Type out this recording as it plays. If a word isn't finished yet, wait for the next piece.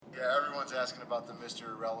Everyone's asking about the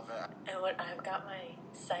Mr. Irrelevant. And what I've got my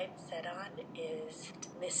sights set on is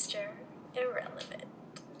Mr. Irrelevant.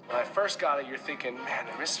 When I first got it, you're thinking, man,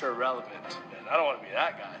 Mr. Irrelevant. Man, I don't want to be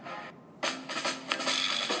that guy.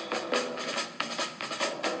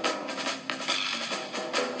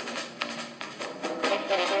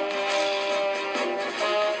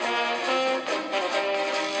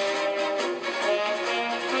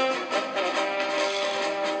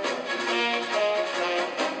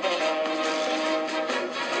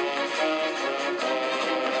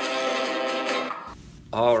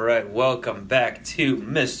 All right, welcome back to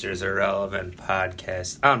Misterz Irrelevant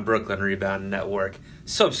podcast on Brooklyn Rebound Network.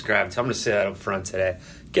 Subscribe to, I'm going to say that up front today.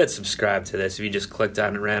 Get subscribed to this. If you just clicked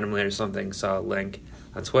on it randomly or something, saw a link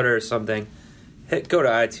on Twitter or something, go to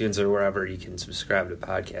iTunes or wherever you can subscribe to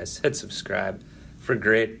podcasts. Hit subscribe for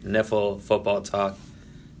great NFL football talk.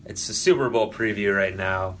 It's the Super Bowl preview right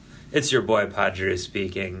now. It's your boy Padre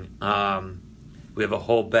speaking. We have a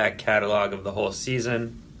whole back catalog of the whole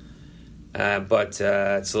season. But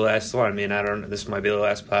it's the last one. I mean, this might be the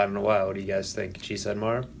last pod in a while. What do you guys think? She said,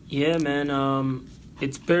 Marv? Yeah, man.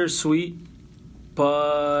 It's bittersweet,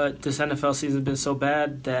 but this NFL season has been so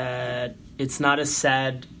bad that it's not as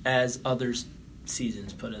sad as other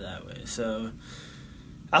seasons, put it that way. So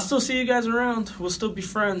I'll still see you guys around. We'll still be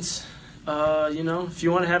friends. If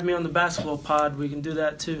you want to have me on the basketball pod, we can do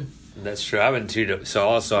that too. That's true. I've been too. So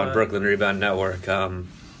also on Brooklyn Rebound Network,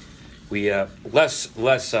 we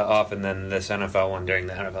less often than this NFL one during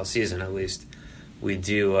the NFL season, at least, we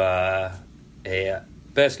do a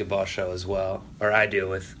basketball show as well, or I do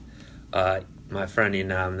with my friend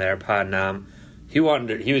Inam there, Pod Nam. He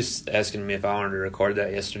was asking me if I wanted to record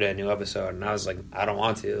that yesterday, a new episode, and I was like, I don't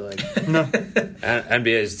want to. Like, no, NBA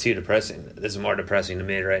is too depressing. This is more depressing to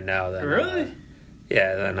me right now than really,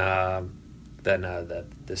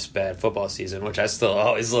 than this bad football season, which I still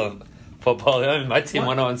always love. Football. I mean, my team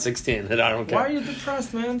went 0-16, and I don't care. Why are you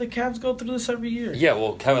depressed, man? The Cavs go through this every year. Yeah,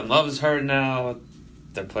 well, Kevin Love's hurt now.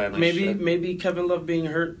 They're playing like shit. Maybe Kevin Love being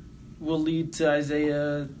hurt will lead to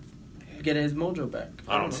Isaiah getting his mojo back.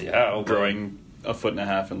 I don't see how. Growing a foot and a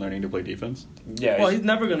half and learning to play defense? Yeah. Well, he's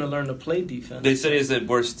never going to learn to play defense. They said he has the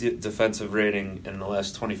worst defensive rating in the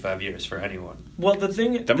last 25 years for anyone. Well, the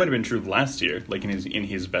thing... That might have been true last year, like in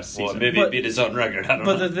his best season. Well, maybe he beat his own record. I don't know.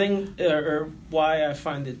 But the thing, or why I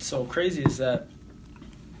find it so crazy is that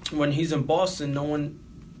when he's in Boston,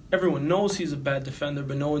 everyone knows he's a bad defender,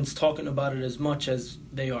 but no one's talking about it as much as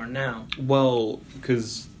they are now. Well,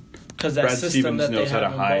 because that Brad system Stevens that knows they how to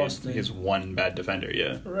have in hide Boston. his one bad defender,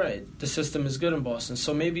 yeah. Right. The system is good in Boston.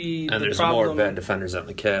 So maybe and there's more bad defenders on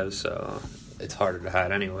the Cavs, so it's harder to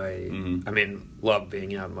hide anyway. Mm-hmm. I mean, Love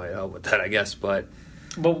being out might help with that, I guess, but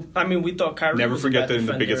I mean, we thought Kyrie never was forget a bad that in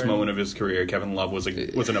the biggest defender, moment of his career, Kevin Love was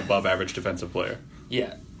an above-average defensive player.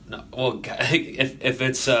 Yeah. No. Well, if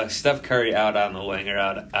it's Steph Curry out on the wing or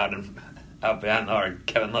out behind the arc,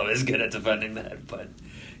 Kevin Love is good at defending that, but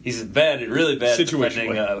he's really bad at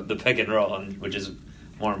defending the pick and roll, which is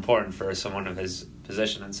more important for someone of his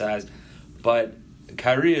position and size. But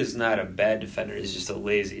Kyrie is not a bad defender. He's just a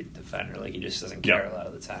lazy defender. Like, he just doesn't care a lot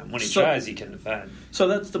of the time. When he tries, he can defend. So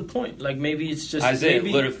that's the point. Like, maybe it's just... Isaiah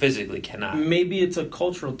literally physically cannot. Maybe it's a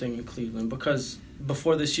cultural thing in Cleveland, because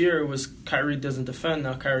before this year it was Kyrie doesn't defend.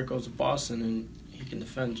 Now Kyrie goes to Boston and he can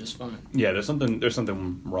defend just fine. Yeah, there's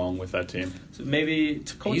something wrong with that team. So maybe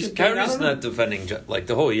it's a coaching thing. Kyrie's not defending like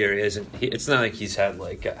the whole year. It's not like he's had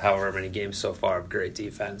like however many games so far of great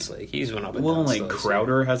defense. Like, he's been up and down. Well, like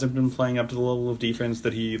Crowder hasn't been playing up to the level of defense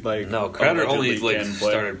that he like. No, Crowder only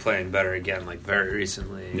started playing better again like very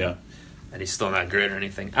recently. Yeah. And he's still not great or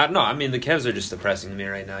anything. No, I mean, the Cavs are just depressing to me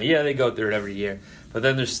right now. Yeah, they go through it every year. But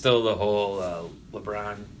then there's still the whole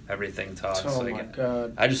LeBron everything talk. Oh, my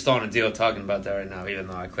God. I just don't want to deal with talking about that right now, even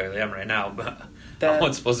though I clearly am right now. But I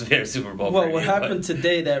wasn't supposed to be a Super Bowl. Well, what happened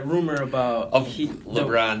today, that rumor about...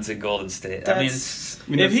 LeBron to Golden State. I mean,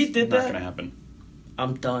 if he did that... not going to happen.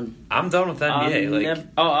 I'm done. I'm done with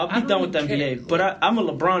NBA. I'll be done with NBA. But I'm a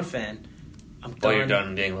LeBron fan. I'm done. Oh, you're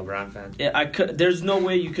done being a LeBron fan? Yeah, there's no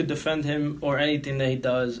way you could defend him or anything that he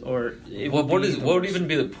does. What would even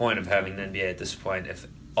be the point of having the NBA at this point if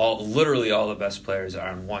literally all the best players are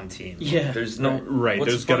on one team? Yeah, there's no right.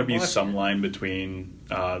 There's got to be some line between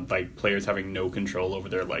like players having no control over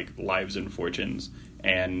their like lives and fortunes,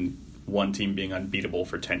 and one team being unbeatable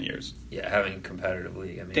for 10 years. Yeah, having a competitive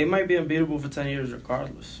league. I mean, they might be unbeatable for 10 years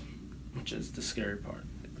regardless, which is the scary part.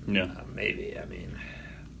 Yeah, maybe. I mean,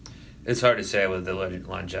 it's hard to say with the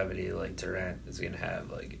longevity like Durant is going to have.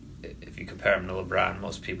 Like, if you compare him to LeBron,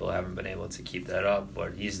 most people haven't been able to keep that up,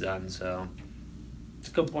 but he's done, so... It's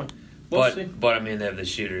a good point. We'll see. But I mean, they have the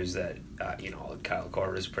shooters that Kyle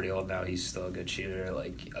Korver's pretty old now. He's still a good shooter.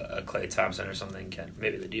 Like Klay Thompson or something can.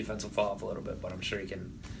 Maybe the defense will fall off a little bit, but I'm sure he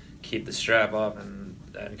can keep the strap off and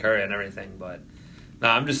Curry and everything. But no,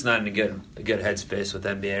 I'm just not in a good headspace with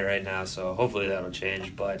NBA right now. So hopefully that'll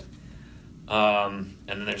change. But and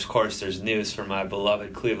then there's news from my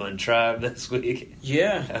beloved Cleveland Tribe this week.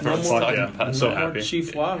 Yeah, Everyone's talking about I'm so that. happy.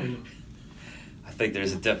 Chief Wahoo. I think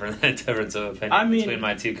there's a difference of opinion between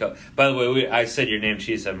my two By the way, I said your name,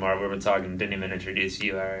 she said Marv. We've been talking, didn't even introduce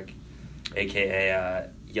you, Eric, a.k.a.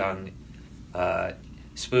 Young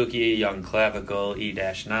Spooky, Young Clavicle,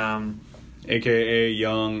 E-Nam. AKA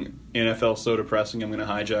Young NFL So Depressing. I'm going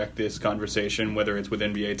to hijack this conversation, whether it's with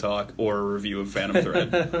NBA talk or a review of Phantom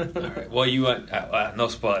Thread. All right. Well, you went no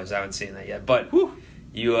spoilers. I haven't seen that yet, but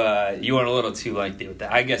you went a little too lengthy with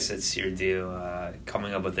that. I guess it's your due.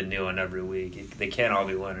 Coming up with a new one every week. They can't all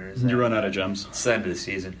be winners. You run out of gems. It's the end of the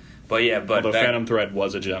season. But yeah, although Phantom Thread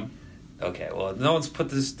was a gem. Okay, well, no one's put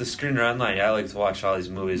the screener online. I like to watch all these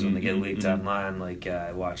movies when they get leaked online. Like,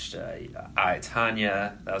 I watched I,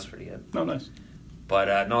 Tanya. That was pretty good. Oh, nice.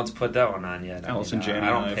 But no one's put that one on yet. Allison Janney.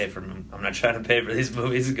 I don't pay for them. I'm not trying to pay for these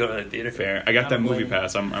movies to go to the theater. Fair. I got that movie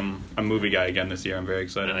pass. I'm a movie guy again this year. I'm very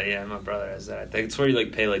excited. Yeah, my brother has that. I think it's where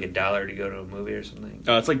you pay $1 to go to a movie or something.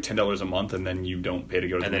 It's like $10 a month, and then you don't pay to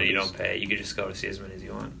go to the movies. And then you don't pay. You can just go to see as many as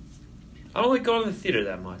you want. I don't like going to the theater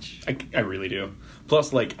that much. I really do.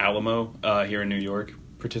 Plus, like, Alamo here in New York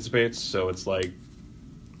participates, so it's like...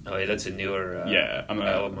 Oh, yeah, that's a newer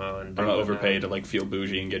Alamo. I'm gonna overpay to, like, feel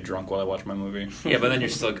bougie and get drunk while I watch my movie. Yeah, but then you're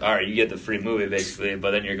still... All right, you get the free movie, basically,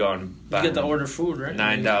 but then you're going... You get to order food, right?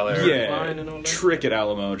 $9. Yeah, trick at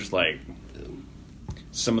Alamo, just, like...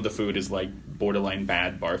 Some of the food is, like, borderline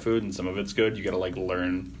bad bar food, and some of it's good. You gotta, like,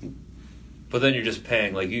 learn... But then you're just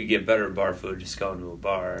paying, like, you get better bar food just going to a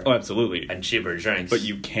bar. Oh, absolutely. And cheaper drinks. But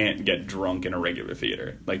you can't get drunk in a regular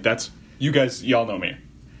theater. Like, that's... You guys, y'all know me.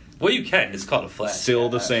 Well, you can. It's called a flask. Still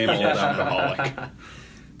the same old alcoholic.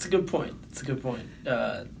 It's a good point.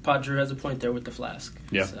 Padre has a point there with the flask.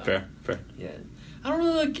 Yeah, so. fair. Yeah. I don't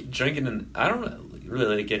really like drinking, and I don't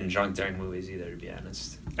really like getting drunk during movies either, to be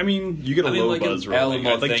honest. I mean, you get a low like buzz, an right?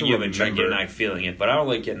 Alamo I'd like thing, to you've been drinking and remember. not feeling it, but I don't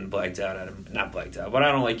like getting blacked out at a... Not blacked out, but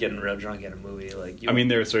I don't like getting real drunk at a movie. Like, I mean,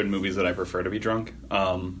 there are certain movies that I prefer to be drunk.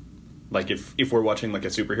 Like, if we're watching, like, a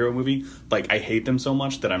superhero movie, like, I hate them so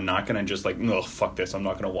much that I'm not going to just, like, oh, fuck this, I'm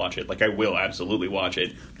not going to watch it. Like, I will absolutely watch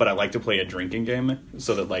it, but I like to play a drinking game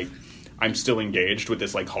so that, like, I'm still engaged with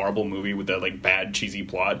this, like, horrible movie with a, like, bad, cheesy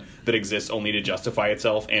plot that exists only to justify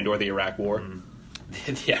itself and or the Iraq War.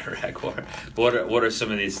 The Iraq War. But what are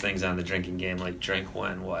some of these things on the drinking game? Like, drink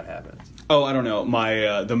when what happens? Oh, I don't know.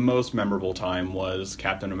 My the most memorable time was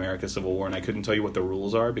Captain America: Civil War, and I couldn't tell you what the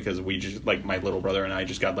rules are because we just, like, my little brother and I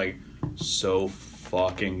just got, like, so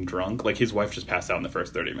fucking drunk. Like, his wife just passed out in the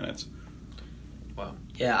first 30 minutes. Wow.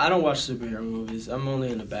 Yeah, I don't watch superhero movies. I'm only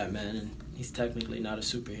into Batman, and he's technically not a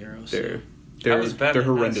superhero. So. They're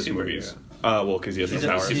horrendous movies. Well, because he has no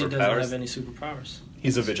powers. He doesn't have any superpowers.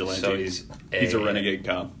 He's a vigilante. So he's a renegade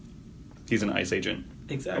cop. He's an ICE agent.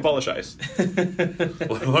 Exactly. Abolish ICE.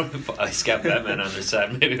 What if ICE got Batman on their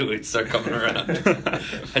side? Maybe we'd start coming around.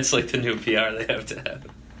 That's like the new PR they have to have.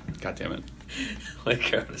 God damn it.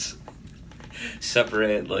 Like,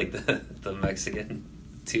 separate, like, the Mexican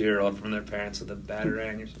 2-year-old from their parents with a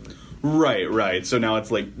batarang or something. Right. So now it's,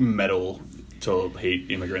 like, metal to hate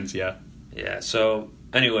immigrants, yeah. Yeah, so...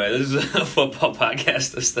 Anyway, this is a football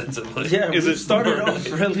podcast, ostensibly. Yeah, we started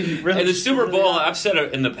off really... And the Super Bowl, I've said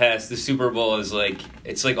it in the past, the Super Bowl is like,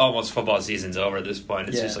 it's like almost football season's over at this point.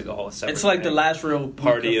 It's just like a whole separate It's like the last real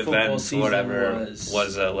party event, whatever was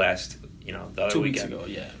last, the other 2 weekend. weeks ago,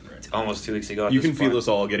 yeah. Right. Almost 2 weeks ago. You can feel us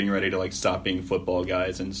all getting ready to, like, stop being football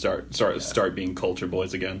guys and start being culture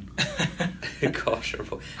boys again. Culture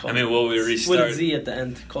boys. I mean, will we restart... With a Z at the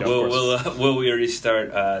end. Will we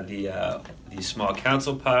restart the small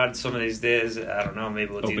council pod some of these days? I don't know.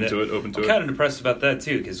 Maybe we'll do that. Open to it. I'm kind of depressed about that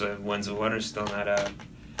too because When's the Winter's still not out.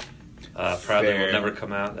 Probably will never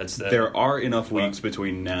come out. There are enough weeks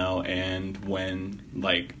between now and when,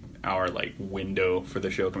 like, our, like, window for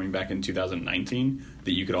the show coming back in 2019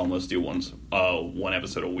 that you could almost do one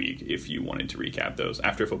episode a week if you wanted to recap those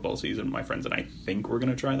after football season. My friends and I think we're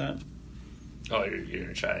gonna try that. Oh, you're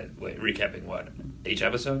gonna try it? Wait, recapping what? Each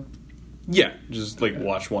episode? Yeah, just like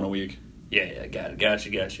watch one a week. Yeah, got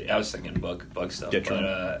you. I was thinking book stuff,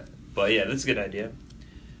 but yeah, that's a good idea.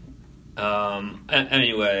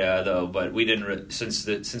 Anyway, though, but we didn't since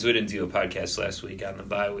we didn't do a podcast last week on the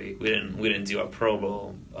bye week, we didn't do a Pro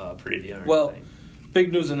Bowl preview. Or anything.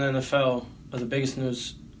 Big news in the NFL, or the biggest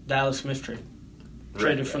news: the Alex Smith trade.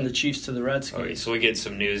 traded from the Chiefs to the Redskins. Okay, so we get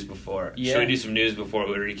some news before. Yeah. Should we do some news before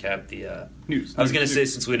we recap the News. I was going to say,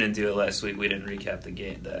 since we didn't do it last week, we didn't recap the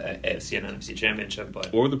game, the AFC and NFC Championship,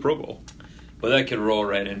 but Or the Pro Bowl. that could roll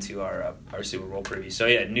right into our Super Bowl preview. So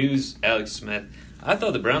yeah, news. Alex Smith. I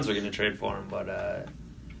thought the Browns were going to trade for him, but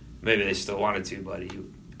maybe they still wanted to. But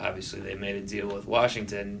obviously they made a deal with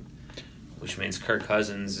Washington, which means Kirk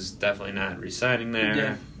Cousins is definitely not re-signing there.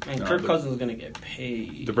 Yeah, and No, Kirk the- Cousins is going to get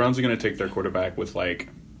paid. The Browns are going to take their quarterback with, like,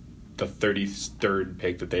 the 33rd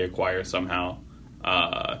pick that they acquire somehow.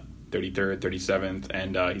 33rd, 37th,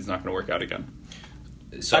 and he's not going to work out again.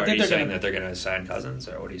 So I are think you they're saying gonna- that they're going to sign Cousins,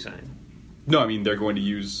 or what are you saying? No, I mean they're going to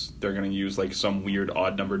use like some weird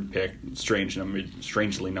odd numbered pick,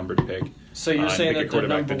 strangely numbered pick. So you're and saying pick a that the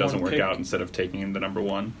quarterback number that doesn't one work pick... out instead of taking in the number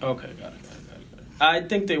one. Okay, got it. I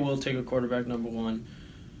think they will take a quarterback number 1.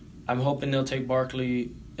 I'm hoping they'll take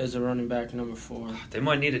Barkley as a running back number 4. They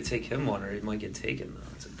might need to take him one, or he might get taken, though.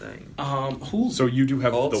 That's a thing. Who? So you do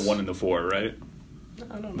have Colts? the 1 and the 4, right? I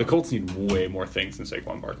don't know. The Colts need way more things than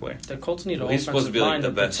Saquon Barkley. The Colts need an He's supposed offensive to be, like, line the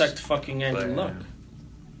to best protect fucking Andrew player. Luck.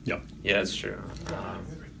 Yep. Yeah, that's true.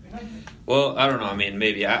 Well, I don't know. I mean,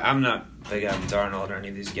 maybe. I'm not big on Darnold or any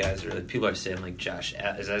of these guys. Really, people are saying like Josh.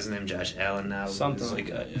 Is that his name? Josh Allen now. Something He's like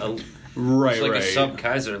that, yeah. Right, He's like right. a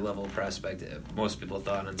sub-Kaiser level prospect. Most people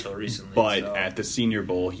thought until recently. But so. at the Senior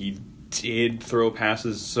Bowl, he did throw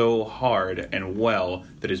passes so hard and well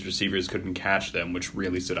that his receivers couldn't catch them, which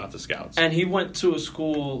really stood out to scouts. And he went to a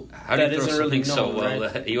school How do that you throw isn't really something known, so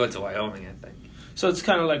well? right? He went to Wyoming, I think. So it's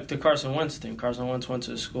kind of like the Carson Wentz thing. Carson Wentz went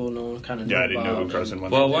to a school no one kind of knew Yeah, I didn't know about, who Carson and-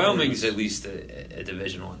 Wentz Well, was. Wyoming's at least a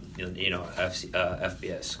Division One,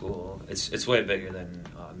 FBS school. It's way bigger than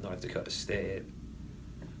North Dakota State.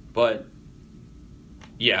 But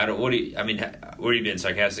yeah, were you being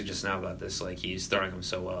sarcastic just now about this? Like he's throwing them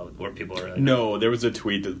so well, where people are really No, there was a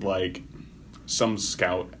tweet that like some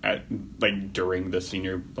scout at like during the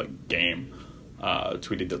Senior game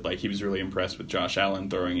tweeted that like he was really impressed with Josh Allen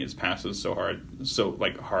throwing his passes so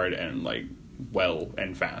hard and like well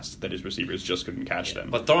and fast that his receivers just couldn't catch them.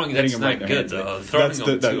 But throwing Hitting that's him not right in their good hands. though. Throwing That's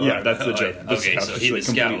them too hard. that's the joke. Yeah. The Okay, scout so was, he like,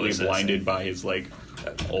 the scout completely was blinded by his like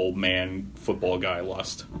old man football guy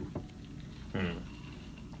lust.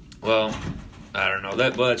 Well, I don't know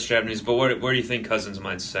that's trap news. But where do you think Cousins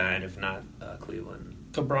might sign if not Cleveland?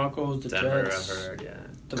 The Broncos, the Denver, Jets, I've heard. Yeah,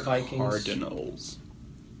 the Vikings,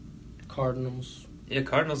 Cardinals. Yeah,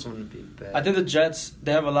 Cardinals wouldn't be bad. I think the Jets,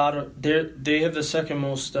 they have a lot of... They have the second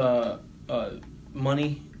most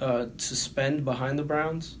money to spend behind the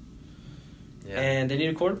Browns. Yeah. And they need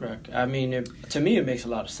a quarterback. I mean, to me, it makes a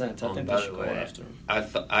lot of sense. I think by they should the go way, after him. I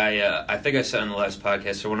think I said in the last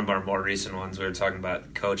podcast, or one of our more recent ones, we were talking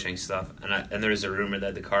about coaching stuff, and there was a rumor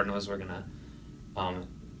that the Cardinals were gonna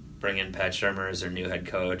bring in Pat Shurmur as their new head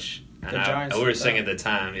coach. And The Giants we were did saying that. at the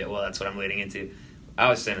time, yeah, well, that's what I'm leading into. I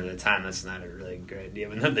was saying at the time that's not a really great idea,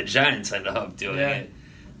 but then the Giants ended up doing it.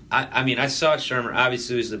 I mean, I saw Shurmur.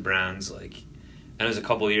 Obviously, it was the Browns, and it was a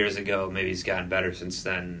couple of years ago. Maybe he's gotten better since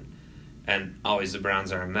then. And always the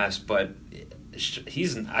Browns are a mess, but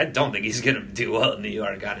I don't think he's going to do well in New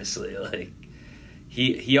York, honestly. Like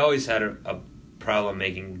he always had a problem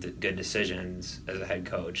making good decisions as a head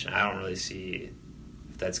coach. And I don't really see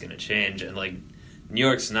if that's going to change. And like New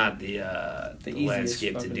York's not the easiest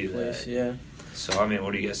landscape to fucking do place, that. Yeah. So I mean,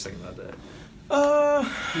 what do you guys think about that?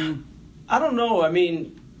 I don't know. I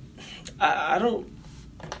mean, I don't...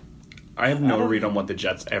 I have no read on what the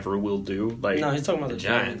Jets ever will do. Like No, he's talking about The the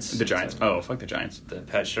Giants. Giants. the Giants. Oh, fuck the Giants. The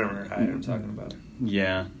Pat Shurmur hire I'm talking about.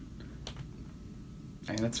 Yeah.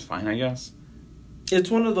 I mean, that's fine, I guess.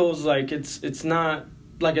 It's one of those, like, it's not...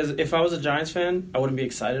 Like, if I was a Giants fan, I wouldn't be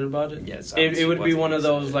excited about it. Yes, It would be one of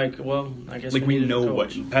those, like, well, I guess Like, we needed a know what...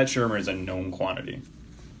 coach. Pat Shurmur is a known quantity.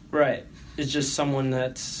 Right. It's just someone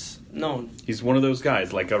that's known. He's one of those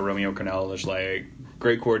guys, like a Romeo Cornell, that's like,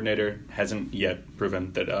 great coordinator, hasn't yet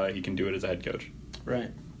proven that he can do it as a head coach.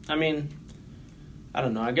 Right. I mean, I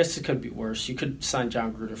don't know. I guess it could be worse. You could sign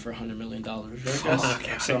John Gruden for $100 million, right? Fuck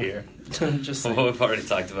outta here. Just Well, saying. we've already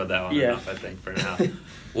talked about that one Yeah. enough, I think, for now.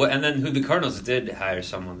 Well, and then who the Cardinals did hire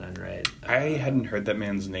someone then, right? I hadn't heard that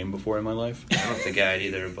man's name before in my life. I don't think I had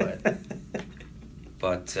either,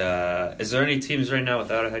 but is there any teams right now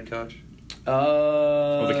without a head coach?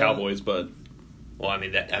 Well, the Cowboys, but... Well, I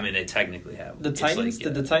mean, they technically have. The It's Titans? like,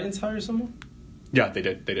 Did the Titans hire someone? Yeah, they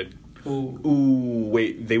did. Who? Ooh,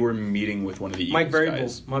 wait, they were meeting with one of the Eagles Mike Vrabel.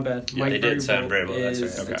 guys. My bad. Yeah, Mike they did sign Vrabel, that's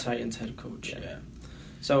is right. the Okay. Titans head coach. Yeah.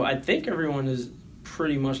 So I think everyone is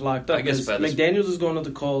pretty much locked up. I guess 'cause by this- McDaniels is going to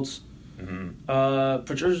the Colts. Mhm.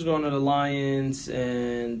 Patricia's going to the Lions,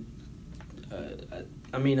 and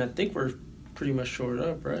I mean, I think we're pretty much shored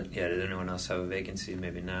up, right? Yeah, did anyone else have a vacancy?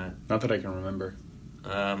 Maybe not. Not that I can remember.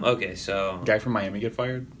 Okay, so... Guy from Miami get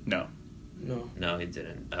fired? No. No, he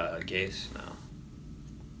didn't. Gase? No.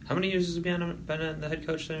 How many years has he been the head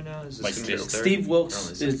coach there now? Is this Like gonna be his 2. third? Steve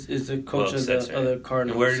Wilkes is the coach Wilkes, of that's the right. other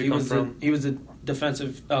Cardinals. And where did he come was from? He was the defense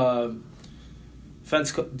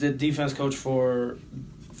coach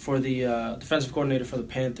for the defensive coordinator for the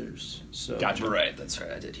Panthers. So Gotcha. Right, that's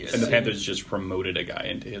right. I did hear And the that. Panthers just promoted a guy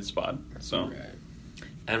into his spot. So Right.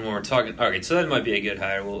 And when we're talking... Okay, so that might be a good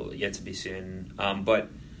hire. We'll yet to be seen. But...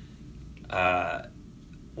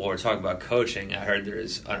 While we're talking about coaching, I heard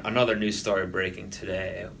there's another news story breaking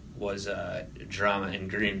today was drama in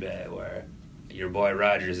Green Bay where your boy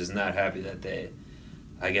Rodgers is not happy that they,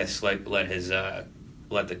 I guess, let the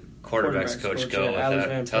quarterbacks coach go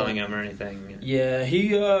without telling him or anything. Yeah,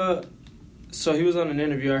 so he was on an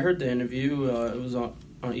interview. I heard the interview. It was on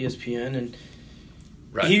ESPN,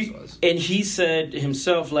 and he said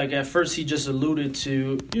himself, like, at first he just alluded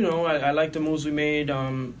to, I like the moves we made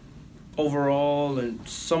overall, and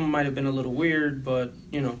some might have been a little weird, but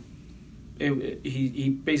he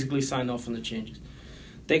basically signed off on the changes.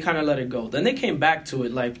 They kind of let it go. Then they came back to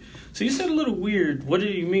it, like, so you said a little weird. What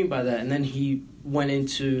did you mean by that? And then he went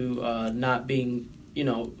into not being,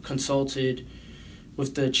 consulted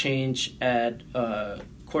with the change at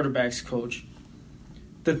quarterbacks coach.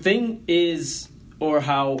 The thing is, or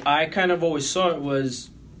how I kind of always saw it, was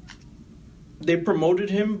they promoted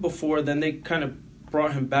him before, then they kind of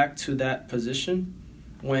brought him back to that position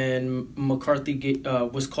when McCarthy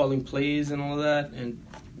was calling plays and all of that, and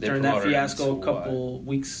during that fiasco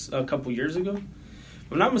a couple years ago.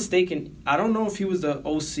 If I'm not mistaken, I don't know if he was the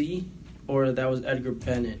OC or that was Edgar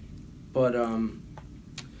Bennett, but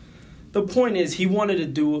the point is he wanted to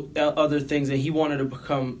do other things and he wanted to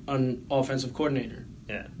become an offensive coordinator.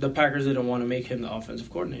 Yeah. The Packers didn't want to make him the offensive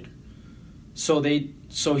coordinator, so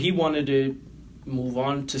he wanted to move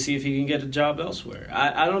on to see if he can get a job elsewhere.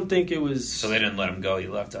 I don't think it was... So they didn't let him go. He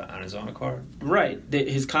left on his own accord? Right.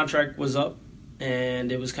 His contract was up,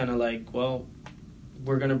 and it was kind of like, well,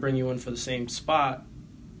 we're going to bring you in for the same spot.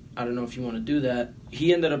 I don't know if you want to do that.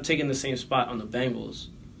 He ended up taking the same spot on the Bengals.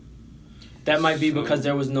 That might be because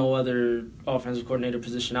there was no other offensive coordinator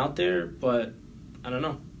position out there, but I don't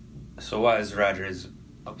know. So why is Rodgers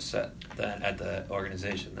upset then at the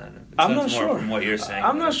organization then? I'm not sure. From what you're saying,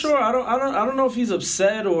 I'm not sure. I don't know if he's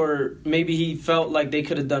upset or maybe he felt like they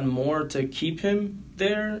could have done more to keep him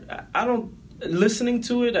there. Listening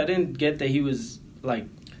to it, I didn't get that he was like...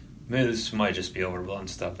 Maybe this might just be overblown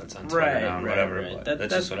stuff that's on Twitter now or whatever. Right. But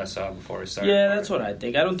that's just what I saw before we started. Yeah, that's what I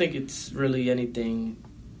think. I don't think it's really anything,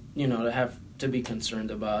 to have to be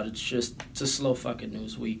concerned about. It's a slow fucking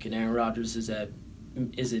news week, and Aaron Rodgers is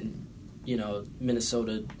in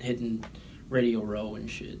Minnesota hitting Radio Row and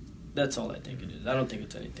shit. That's all I think it is. I don't think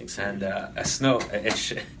it's anything serious. And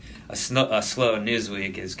a slow news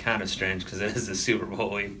week is kind of strange because it is the Super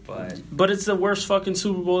Bowl week, but it's the worst fucking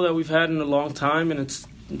Super Bowl that we've had in a long time, and it's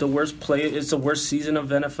the worst It's the worst season of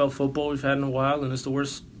NFL football we've had in a while, and it's the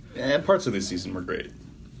worst. Parts of this season were great.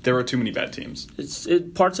 There were too many bad teams.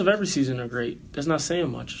 Parts of every season are great. That's not saying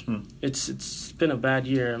much. It's been a bad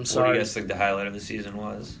year. I'm sorry. What do you guys think the highlight of the season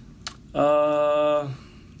was? The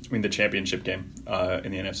championship game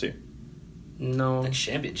in the NFC. No. The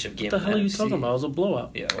championship game. What the hell are you talking about? It was a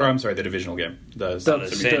blowout. Yeah. Or I'm sorry, the divisional game. The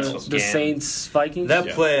Saints Vikings. That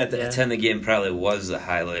play at the end of the game probably was the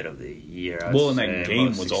highlight of the year. And that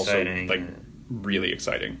game was also really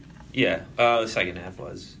exciting. Yeah, the second half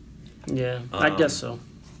was. Yeah, I guess so.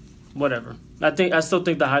 Whatever. I still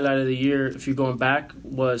think the highlight of the year, if you're going back,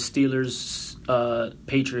 was Steelers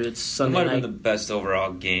Patriots Sunday night. It might have been the best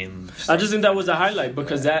overall game. I just think that was a highlight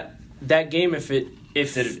because that game, if it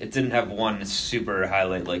didn't have one super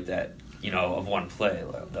highlight like that, of one play.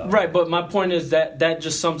 Though. Right, but my point is that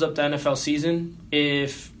just sums up the NFL season.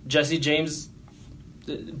 If Jesse James'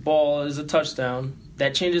 ball is a touchdown,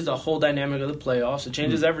 that changes the whole dynamic of the playoffs. It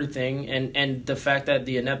changes everything, and the fact that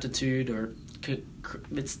the ineptitude, or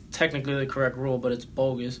it's technically the correct rule, but it's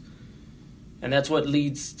bogus, and that's what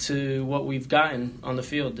leads to what we've gotten on the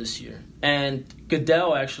field this year. And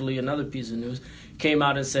Goodell, actually, another piece of news, came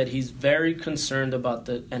out and said he's very concerned about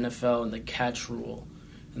the NFL and the catch rule,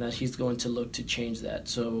 and that he's going to look to change that.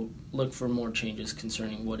 So look for more changes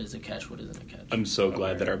concerning what is a catch, what isn't a catch. I'm so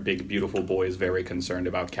glad that our big, beautiful boy is very concerned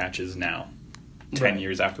about catches now. 10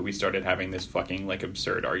 years after we started having this fucking,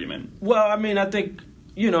 absurd argument. Well, I think,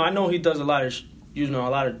 I know he does a lot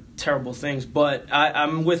of terrible things, but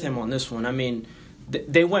I'm with him on this one.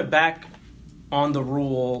 They went back on the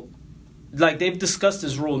rule like, they've discussed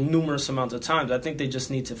this rule numerous amounts of times. I think they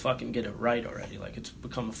just need to fucking get it right already. Like, it's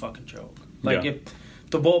become a fucking joke. Like, if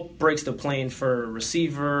the ball breaks the plane for a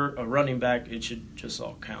receiver, a running back, it should just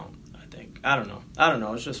all count, I think. I don't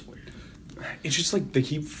know. It's just weird. It's just like they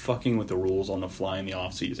keep fucking with the rules on the fly in the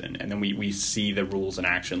offseason, and then we see the rules in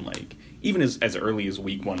action, like, even as early as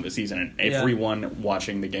week 1 of the season, and everyone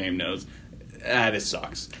watching the game knows, this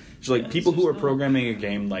sucks. It's like, people who are programming a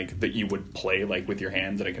game, like, that you would play, like, with your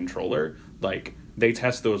hands and a controller, like, they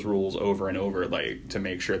test those rules over and over, like, to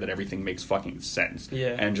make sure that everything makes fucking sense.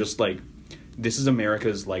 Yeah. And just, like, this is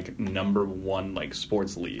America's, like, number 1, like,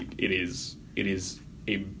 sports league. It is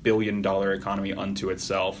a $1 billion economy unto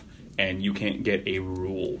itself, and you can't get a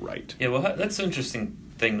rule right. Yeah, well, that's an interesting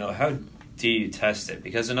thing, though. How do you test it?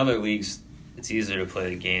 Because in other leagues, it's easier to play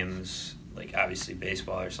the games, like, obviously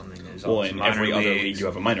baseball or something. There's In every other league, you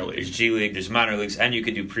have a minor league. There's G League, there's minor leagues, and you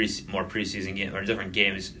could do more preseason games, or different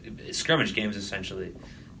games, scrimmage games, essentially,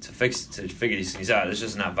 to figure these things out. It's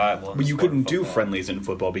just not viable. But you couldn't do friendlies in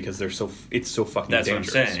football because it's so fucking dangerous.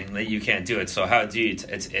 dangerous. What I'm saying. That you can't do it. So how do you...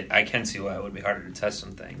 I can see why it would be harder to test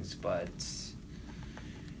some things, but...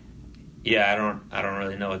 Yeah, I don't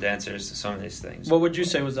really know the answers to some of these things. What would you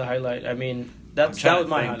say was the highlight? I mean, that was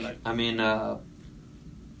my highlight. I mean, that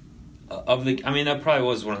probably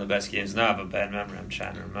was one of the best games. Now I have a bad memory. I'm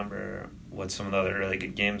trying to remember what some of the other really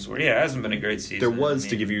good games were. Yeah, it hasn't been a great season. There was,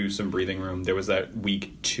 to give you some breathing room, there was that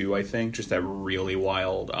week 2, I think, just that really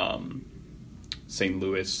wild Los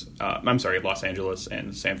Angeles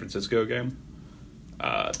and San Francisco game.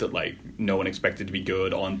 That, like, no one expected to be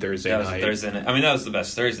good on Thursday night. That was the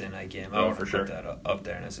best Thursday night game. I wouldn't for sure. put that up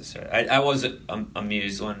there necessarily. I was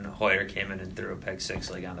amused when Hoyer came in and threw a pick 6,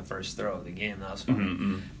 like, on the first throw of the game. That was funny.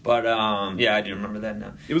 Mm-hmm. But yeah, I do remember that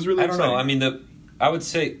now. It was really exciting. exciting. I don't know. I would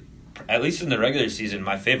say, at least in the regular season,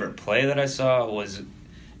 my favorite play that I saw was,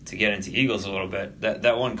 to get into Eagles a little bit,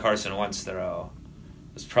 that one Carson Wentz throw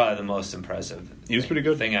was probably the most impressive. He was pretty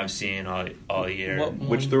good. Thing I've seen all year.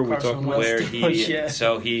 Which throw we talking about? Where he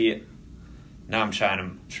now I'm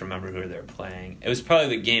trying to remember who they're playing. It was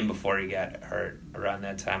probably the game before he got hurt, around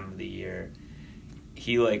that time of the year.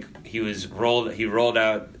 He rolled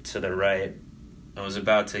out to the right and was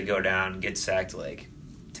about to go down, get sacked like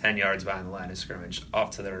 10 yards behind the line of scrimmage,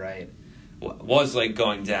 off to the right. Was like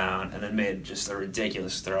going down, and then made just a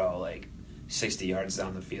ridiculous throw, like 60 yards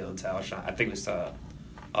down the field to Alshon. I think it was to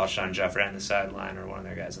Alshon Jeffrey on the sideline, or one of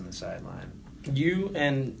their guys on the sideline. You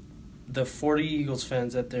and the 40 Eagles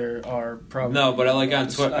fans that there are probably... No, but on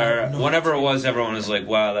Twitter, whenever it was, everyone was like,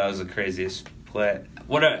 wow, that was the craziest play.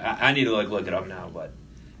 I need to look it up now, but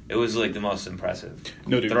it was like the most impressive.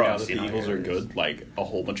 No, dude, throw now I've that seen the all Eagles year. are good, like, a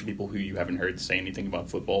whole bunch of people who you haven't heard say anything about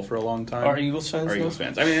football for a long time. Are Eagles fans? Are Eagles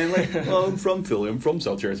fans. I mean, like, well, I'm from Philly, I'm from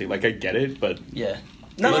South Jersey. Like, I get it, but... Yeah.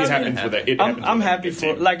 It happens with it. I'm happy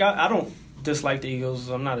for... Like, I don't dislike the Eagles.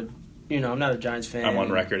 I'm not a Giants fan. I'm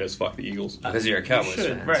on record as fuck the Eagles. Because you're a Cowboys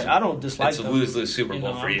fan. Right, I don't dislike them. It's a lose-lose Super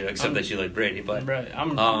Bowl for you, except that you like Brady. But right,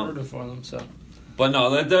 I'm rooting for them, so... But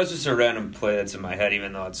no, that was just a random play that's in my head,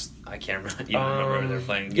 even though I can't remember who they're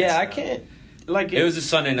playing against. Yeah, I can't... Like it was a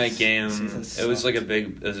Sunday night game. It was like a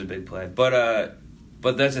big play. But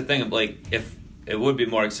that's the thing. Like, if it would be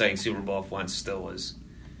more exciting Super Bowl if Wentz still was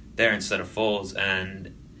there instead of Foles.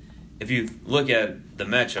 And if you look at the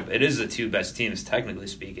matchup, it is the two best teams, technically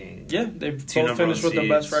speaking. Yeah, they've both finished with the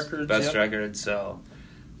best records. Records. So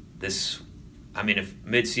this, I mean, if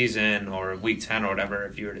mid-season or week 10 or whatever,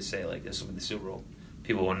 if you were to say like this would be the Super Bowl,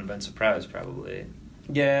 people wouldn't have been surprised probably.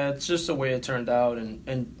 Yeah, it's just the way it turned out,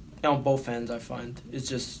 and on both ends, I find it's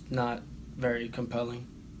just not very compelling.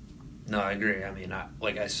 No, I agree. I mean,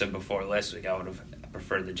 like I said before last week, I would have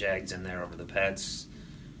preferred the Jags in there over the Pats,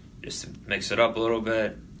 just to mix it up a little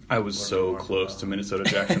bit. I was so close to Minnesota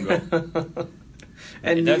Jacksonville.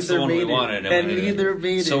 And that's the one we wanted. And neither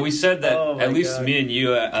made it. So we said that, at least God. me and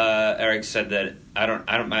you, Eric, said that,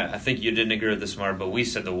 I think you didn't agree with this more, but we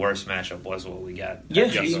said the worst matchup was what we got.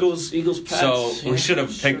 Yeah, Eagles Pats. So we should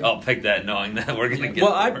have picked that knowing that we're going to get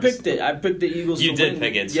I picked it. I picked the Eagles You to did win.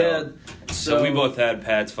 pick it, Yeah. So we both had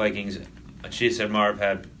Pats, Vikings. She said Marv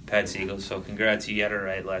had Pats, Eagles, so congrats, you got it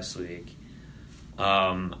right last week.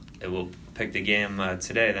 It will pick the game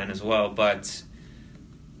today then as well, but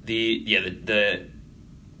the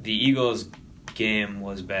Eagles game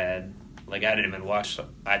was bad. Like, I didn't even watch.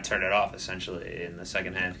 I turned it off essentially in the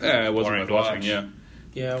second half. Yeah, it wasn't worth watching.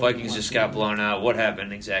 Yeah. Vikings just got blown out. What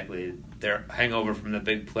happened exactly? Their hangover from the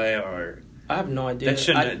big play, or I have no idea.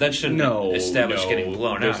 That shouldn't establish getting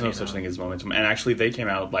blown out. There's no such thing as momentum. And actually, they came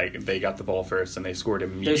out they got the ball first and they scored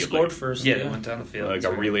immediately. They scored first. Yeah, they went down the field. Like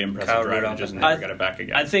a really impressive drive and just never got it back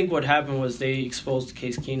again. I think what happened was they exposed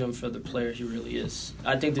Case Keenum for the player he really is.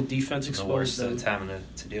 I think the defense exposed him. The time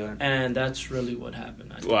to do it. And that's really what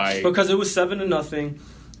happened. Why? Because it was 7-0.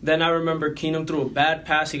 Then I remember Keenum threw a bad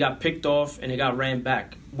pass. He got picked off and it got ran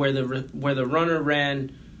back where the runner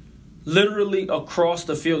ran literally across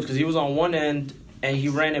the field because he was on one end and he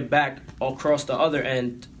ran it back across the other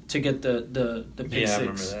end to get the pick six. I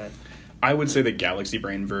remember that. I would say the Galaxy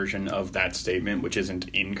Brain version of that statement, which isn't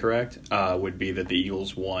incorrect, would be that the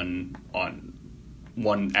Eagles won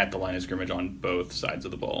at the line of scrimmage on both sides of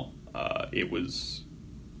the ball. It was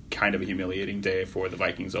kind of a humiliating day for the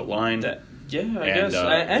Vikings O-line. I guess.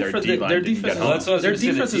 And for their defense. Their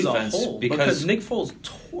defense as a whole. Because Nick Foles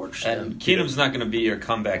torched them. Keenum's not going to be your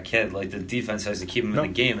comeback kid. Like, the defense has to keep him in the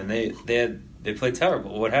game, and they played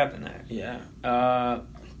terrible. What happened there? Yeah.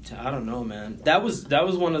 I don't know, man. That was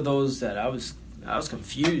one of those that I was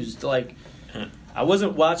confused. Like, I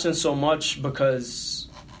wasn't watching so much because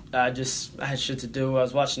I had shit to do. I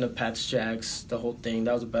was watching the Pats-Jags, the whole thing.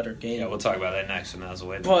 That was a better game. Yeah, we'll talk about that next when that was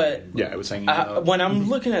away. But yeah, I was saying when I'm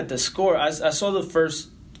looking at the score, I saw the first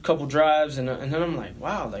couple drives, and then I'm like,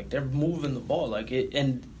 wow, like they're moving the ball, like it,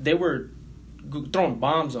 and they were throwing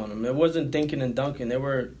bombs on them. It wasn't dinking and dunking. They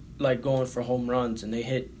were like going for home runs, and they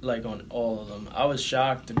hit like on all of them. I was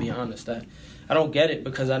shocked, to be honest. I don't get it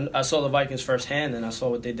because I saw the Vikings firsthand, and I saw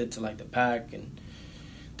what they did to like the Pack, and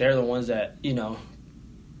they're the ones that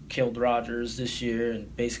killed Rodgers this year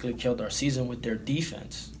and basically killed our season with their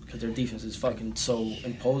defense because their defense is fucking so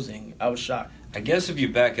imposing. I was shocked. I guess if you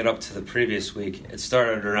back it up to the previous week, it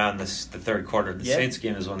started around the third quarter. The Saints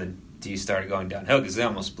game is when the D started going downhill because they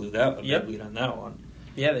almost blew that big lead on that one.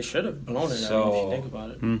 Yeah, they should have blown it if you think about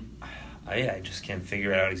it. I just can't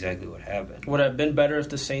figure out exactly what happened. Would have been better if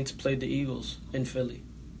the Saints played the Eagles in Philly.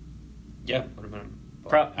 Yeah, would have been.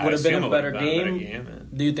 Would have been a better game.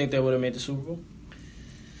 Do you think they would have made the Super Bowl?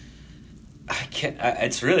 I can't.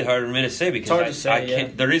 It's really hard for me to say because it's hard to say, I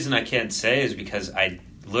can't. The reason I can't say is because I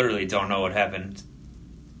literally don't know what happened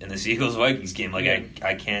in this Eagles-Vikings game. Like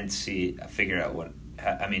I can't figure out what.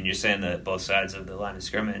 I mean, you're saying that both sides of the line of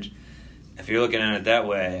scrimmage. If you're looking at it that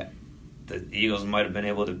way, the Eagles might have been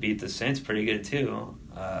able to beat the Saints pretty good too.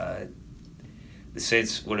 The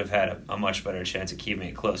Saints would have had a much better chance of keeping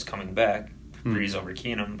it close coming back, Breeze over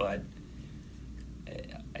Keenum, but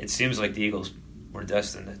it seems like the Eagles were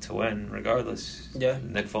destined to win regardless. Yeah.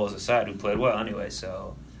 Nick Foles aside, who played well anyway.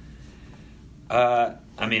 So, I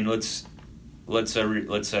mean, let's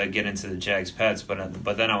get into the Jags-Pats,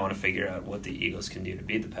 but then I want to figure out what the Eagles can do to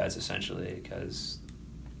beat the Pats essentially because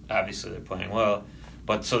obviously they're playing well.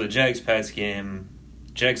 But so the Jags-Pats game,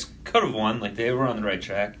 Jags could have won, like they were on the right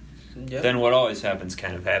track. Yep. Then what always happens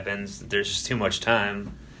kind of happens. There's just too much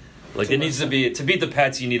time. Like it needs to be to beat the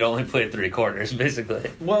Pats, you need to only play 3 quarters, basically.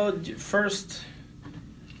 Well, first,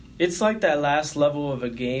 it's like that last level of a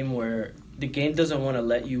game where the game doesn't want to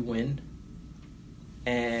let you win,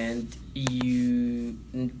 and you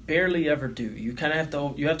barely ever do. You kind of have to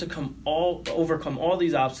overcome all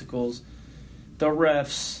these obstacles, the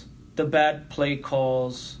refs, the bad play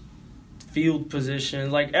calls, field position,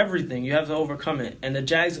 like everything. You have to overcome it, and the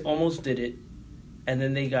Jags almost did it, and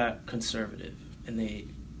then they got conservative, and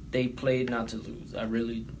they played not to lose. I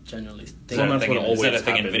really genuinely think that's what always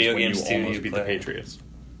happens in video when games you too, almost beat the Patriots.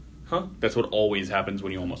 Huh? That's what always happens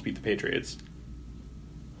when you almost beat the Patriots.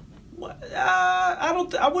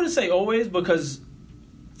 I wouldn't say always because,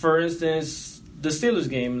 for instance, the Steelers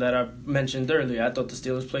game that I mentioned earlier, I thought the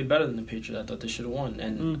Steelers played better than the Patriots. I thought they should have won,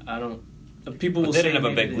 and I don't. People will say they didn't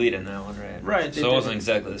have a big lead in that one, right? Right. So it wasn't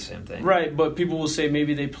exactly the same thing. Right, but people will say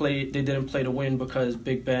maybe they didn't play to win because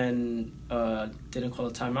Big Ben didn't call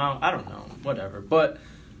a timeout. I don't know, whatever. But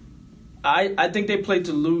I think they played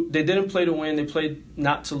to lose. They didn't play to win. They played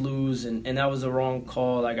not to lose, and that was the wrong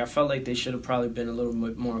call. Like I felt like they should have probably been a little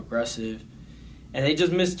bit more aggressive, and they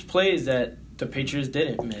just missed plays that the Patriots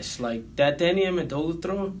didn't miss. Like that Danny Amendola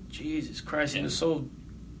throw. Jesus Christ, he was so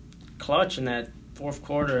clutch in that fourth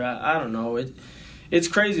quarter. I don't know. It's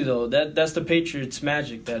crazy though. That's the Patriots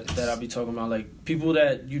magic that I'll be talking about. Like people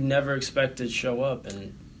that you never expected show up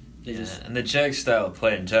and they just. And the Jags style of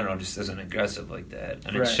play in general just isn't aggressive like that,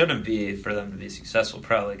 and it shouldn't be for them to be successful.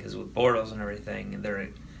 Probably because with Bortles and everything,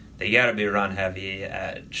 they got to be run heavy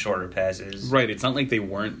at shorter passes. Right. It's not like they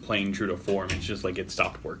weren't playing true to form. It's just like it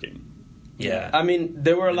stopped working. Yeah. I mean,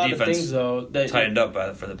 there were a lot of things though that tightened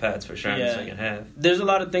up for the Pats for sure in the second half. There's a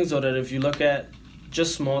lot of things though that if you look at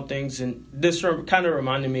just small things, and this kind of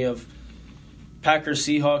reminded me of Packers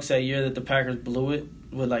Seahawks that year that the Packers blew it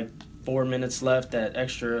with like 4 minutes left, that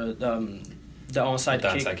extra the onside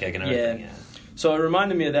kick and everything. Yeah. So it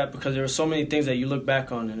reminded me of that because there were so many things that you look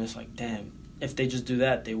back on and it's like, damn, if they just do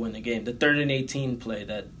that, they win the game. The 3rd and 18 play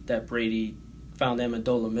that Brady found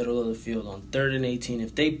Amendola middle of the field on 3rd and 18.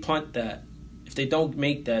 If they punt that, if they don't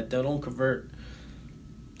make that, they don't convert,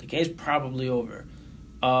 the game's probably over.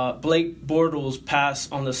 Blake Bortles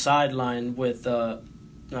pass on the sideline with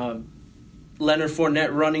Leonard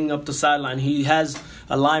Fournette running up the sideline. He has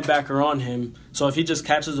a linebacker on him, so if he just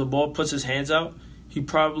catches the ball, puts his hands out, he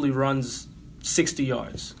probably runs 60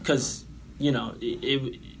 yards because,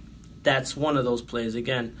 that's one of those plays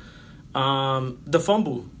again. The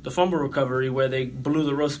fumble recovery where they blew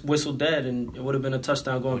the whistle dead and it would have been a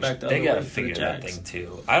touchdown going back the other way. They got to figure that thing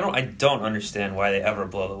too. I don't understand why they ever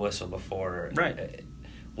blow the whistle before. Right.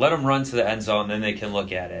 Let them run to the end zone, then they can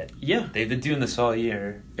look at it. Yeah. They've been doing this all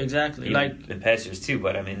year. Exactly. Like in past years too,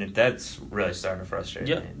 but I mean that's really starting to frustrate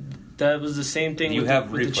me. That was the same thing with the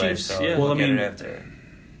replay, Chiefs. So yeah. Well, I mean, after.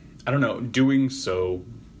 I don't know. Doing so,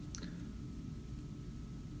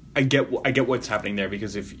 I get what's happening there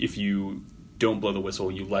because if you don't blow the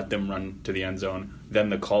whistle, you let them run to the end zone, then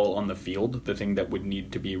the call on the field, the thing that would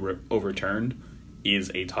need to be overturned,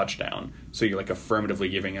 is a touchdown. So you're like affirmatively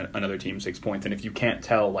giving another team 6 points. And if you can't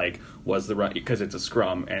tell, like, was the run, because it's a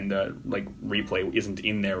scrum and like replay isn't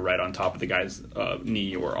in there right on top of the guy's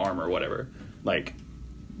knee or arm or whatever, like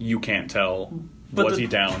you can't tell. Was he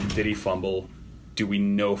down? Did he fumble? Do we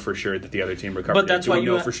know for sure that the other team recovered? But that's why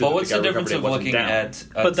you. But what's the difference of looking at?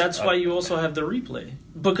 But that's why you also have the replay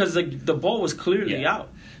because the ball was clearly out.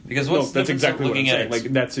 Because that's exactly what I'm saying. Like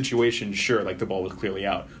that situation, sure, like the ball was clearly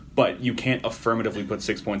out, but you can't affirmatively put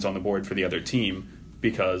 6 points on the board for the other team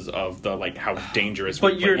because of the how dangerous.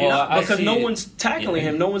 But you're not because no one's tackling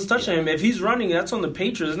him, no one's touching him. If he's running, that's on the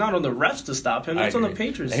Patriots. It's not on the refs to stop him. That's on the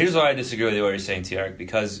Patriots. Here's why I disagree with what you're saying, Tiark,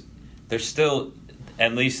 because there's still.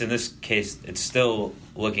 At least in this case, it's still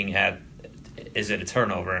looking at is it a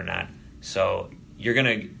turnover or not. So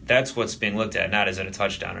that's what's being looked at, not is it a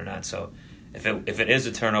touchdown or not. So if it is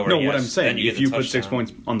a turnover, no, yes, what I'm saying, then if you put 6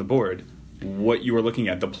 points on the board, what you were looking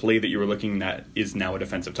at, the play that you were looking at, is now a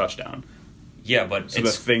defensive touchdown. Yeah, but so the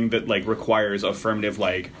thing that requires affirmative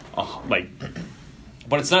but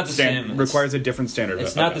it's not the same. Requires a different standard.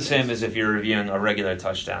 It's not the same as if you're reviewing a regular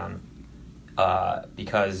touchdown,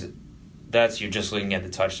 because. That's you're just looking at the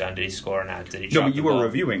touchdown. Did he score or not? Did he? No, but you were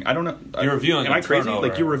reviewing. I don't know. You're reviewing. Am I crazy?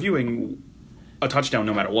 Turnover. You're reviewing a touchdown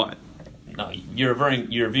no matter what. No, you're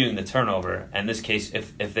reviewing the turnover. And in this case,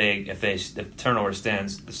 if the turnover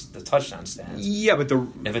stands, the touchdown stands. Yeah, but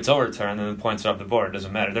if it's overturned, then the points are off the board. It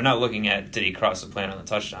doesn't matter. They're not looking at did he cross the plane on the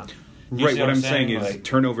touchdown. Right. What I'm saying is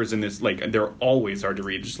turnovers in this they're always hard to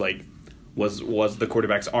read. Just was the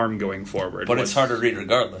quarterback's arm going forward? But it's hard to read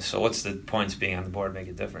regardless. So what's the points being on the board make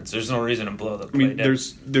a difference? There's no reason to blow the play down.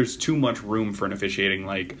 There's too much room for an officiating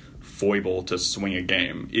foible to swing a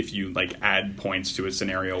game if you add points to a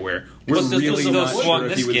scenario where we're really not sure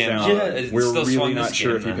if he was down. We're really not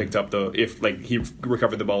sure if he picked up if he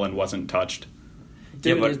recovered the ball and wasn't touched.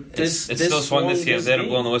 Dude, yeah, but it's still swung this game. If they hadn't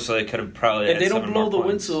blown the whistle, they could have probably. If they don't blow the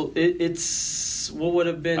whistle, it's what would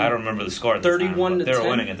have been. I don't remember the score. At the 31 time, to 10. They were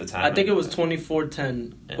winning at the time. I think it was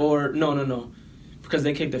 24-10, or no, because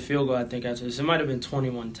they kicked the field goal. I think after this, it might have been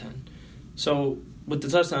 21-10. So with the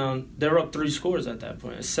touchdown, they were up 3 scores at that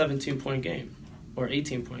point. A 17-point game, or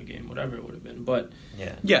 18-point game, whatever it would have been. But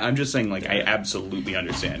yeah, I'm just saying. I absolutely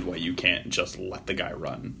understand why you can't just let the guy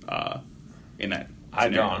run in that. I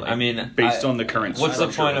don't. I mean, based on the current. What's the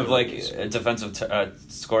point of defensive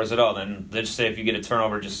scores at all? Then they just say if you get a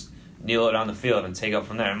turnover, just kneel it on the field and take up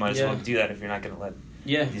from there. I might as well do that if you're not going to let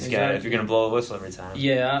these guys. If you're going to blow the whistle every time.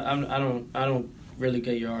 Yeah, I don't really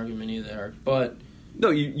get your argument either, Eric. But no,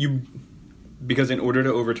 you because in order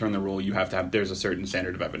to overturn the rule, you have to have there's a certain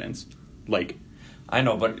standard of evidence. I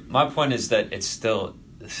know, but my point is that it's still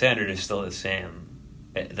the standard is still the same.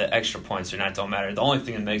 The extra points don't matter. The only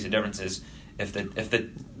thing that makes a difference is. If the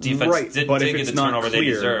defense did get the turnover they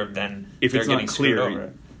deserved, then if they're it's getting not clear,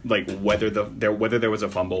 over. Whether there was a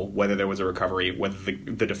fumble, whether there was a recovery, whether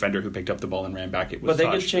the defender who picked up the ball and ran back it was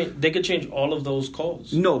touched. They could change all of those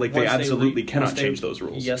calls. No, they absolutely cannot change those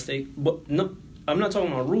rules. Yes, but no, I'm not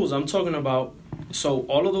talking about rules. I'm talking about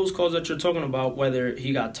all of those calls that you're talking about. Whether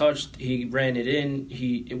he got touched, he ran it in,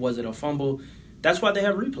 was it a fumble? That's why they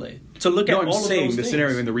have replay. To look at No, all I'm of saying those the things.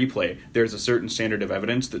 scenario in the replay, there's a certain standard of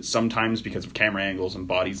evidence that sometimes, because of camera angles and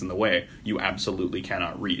bodies in the way, you absolutely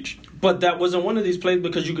cannot reach. But that wasn't one of these plays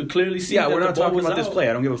because you could clearly see Yeah, that we're the not ball talking was about this out. play.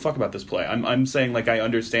 I don't give a fuck about this play. I'm saying, like, I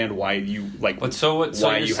understand why you, like, So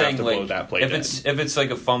why you're you saying, have to like, blow that play if dead. it's like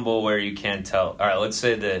a fumble where you can't tell. All right, let's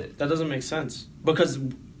say that That doesn't make sense. Because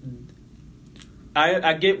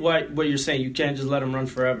I get what you're saying. You can't just let him run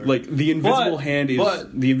forever. Like, the invisible hand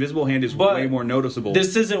is but way more noticeable.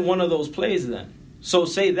 This isn't one of those plays then. So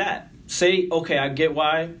say that. Say, okay, I get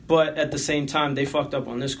why, but at the same time, they fucked up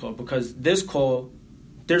on this call. Because this call,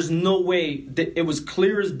 there's no way, it was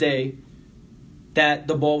clear as day that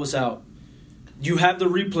the ball was out. You have the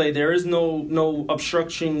replay. There is no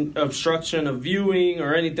obstruction of viewing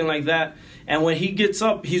or anything like that. And when he gets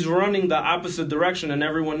up, he's running the opposite direction, and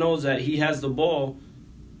everyone knows that he has the ball.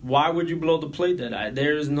 Why would you blow the play dead?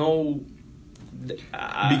 There is no...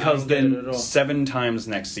 Because then 7 times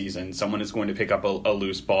next season, someone is going to pick up a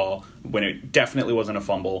loose ball when it definitely wasn't a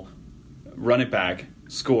fumble, run it back,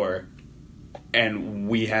 score, and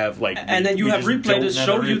we have, like... And then you have replay to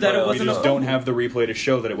show you that it wasn't a fumble. We just don't have the replay to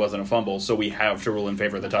show that it wasn't a fumble, so we have to rule in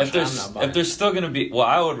favor of the touchdown. if there's still going to be... Well,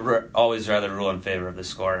 I would always rather rule in favor of the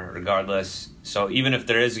score, regardless. So even if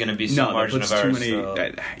there is going to be some margin of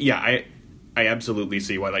error... I absolutely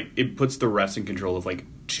see why. Like, it puts the refs in control of, like,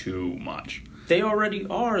 too much. They already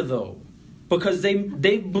are, though. Because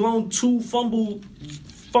they've blown 2 fumble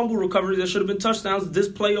recoveries that should have been touchdowns this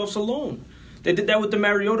playoffs alone. They did that with the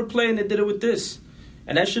Mariota play, and they did it with this.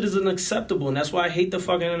 And that shit is unacceptable, and that's why I hate the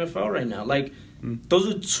fucking NFL right now. Like, those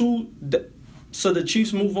are 2... So the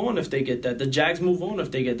Chiefs move on if they get that. The Jags move on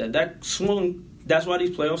if they get that. That swung... That's why these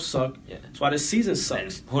playoffs suck. Yeah. That's why this season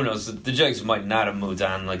sucks. And who knows? The Jags might not have moved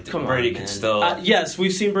on. Like, Come Brady on, can man. still... Yes,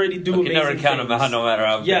 we've seen Brady do amazing You never count him out no matter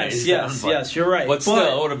how bad he's done, yes, you're right. But still,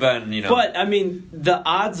 it would have been, you know... But, I mean, the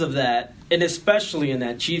odds of that, and especially in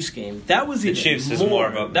that Chiefs game, that was even The Chiefs more, is more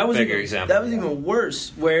of a bigger example. That was even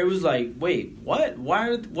worse, where it was like, wait, what?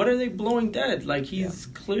 What are they blowing dead? Like,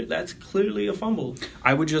 clear. That's clearly a fumble.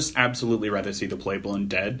 I would just absolutely rather see the play blown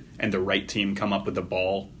dead and the right team come up with the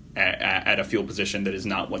ball at a field position that is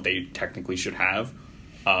not what they technically should have,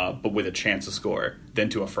 but with a chance to score, than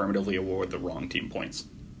to affirmatively award the wrong team points.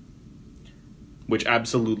 Which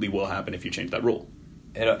absolutely will happen if you change that rule.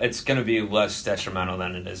 It's going to be less detrimental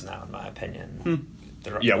than it is now, in my opinion.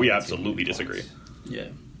 We absolutely disagree. Yeah,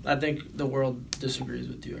 I think the world disagrees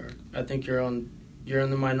with you, Eric. I think you're in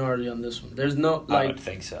the minority on this one. There's no I don't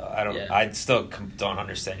think so. I don't. Yeah. I still don't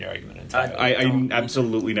understand your argument entirely. I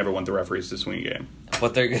absolutely never want the referees to swing a game.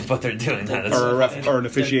 But they're doing that. Or an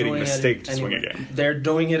officiating mistake to swing a game. They're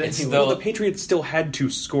doing it anyway. Well, the Patriots still had to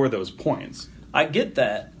score those points. I get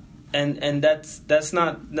that. And that's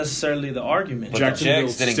not necessarily the argument. But Jacksonville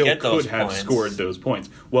the Jags still get those could have points. scored those points.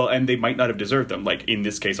 Well, and they might not have deserved them. Like, in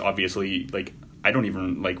this case, obviously, like, I don't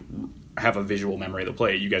even, like, have a visual memory of the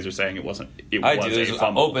play. You guys are saying it was a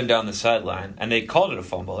fumble. Open down the sideline, and they called it a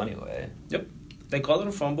fumble anyway. Yep. They called it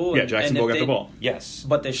a fumble. Yeah, Jacksonville got the ball. Yes.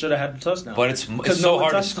 But they should have had the touchdown. But it's so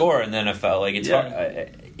hard to score in the NFL. Like, it's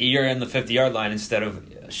hard. You're in the 50-yard line instead of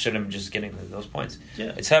shouldn't just getting those points.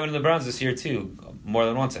 Yeah. It's happened to the Browns this year, too. More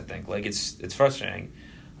than once, I think. Like, it's frustrating.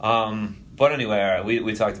 But anyway, all right,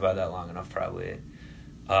 we talked about that long enough, probably.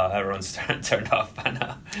 Everyone's turned off by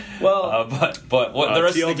now. Well, but what the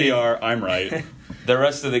rest TLDR, of the game, I'm right. The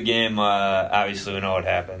rest of the game, obviously, we know what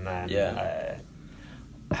happened. Then. Yeah.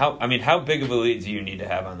 How big of a lead do you need to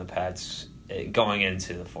have on the Pats going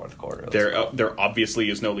into the fourth quarter? There obviously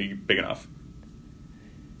is no league big enough.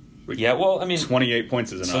 Yeah, well, I mean... 28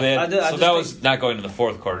 points is enough. So that was not going to the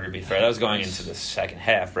fourth quarter, to be fair. That was going into the second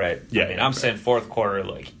half, right? Yeah. I'm saying fourth quarter,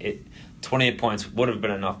 28 points would have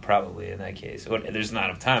been enough probably in that case. There's not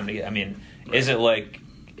enough time to get... I mean, right. Is it like...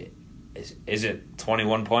 Is it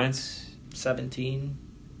 21 points? 17?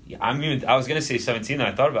 Yeah, I was going to say 17, and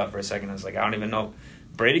I thought about it for a second. I was like, I don't even know.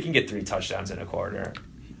 Brady can get 3 touchdowns in a quarter.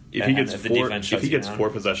 If he gets 4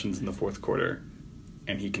 possessions in the fourth quarter...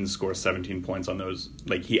 and he can score 17 points on those.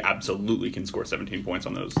 Like, he absolutely can score 17 points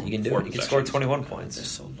on those. He can do it. He can score 21 points. They're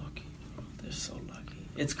so lucky. They're so lucky.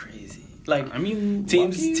 It's crazy. Like, I mean,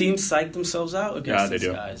 teams psych themselves out against these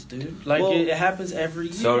guys, dude. Like, it happens every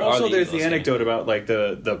year. So also, there's the anecdote about, like,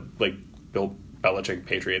 the Bill Belichick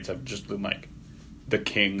Patriots have just been, like, the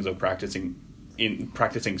kings of practicing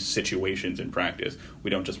situations in practice. We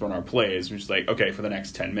don't just run our plays. We're just like, okay, for the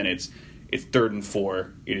next 10 minutes... It's 3rd and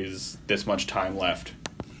 4. It is this much time left.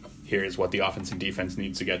 Here's what the offense and defense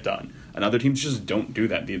needs to get done. And other teams just don't do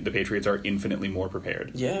that. The Patriots are infinitely more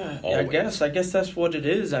prepared. Yeah, always. I guess that's what it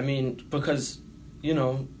is. I mean, because,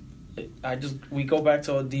 we go back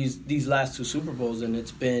to these last 2 Super Bowls, and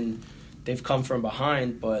they've come from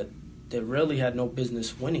behind, but they really had no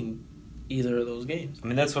business winning either of those games. I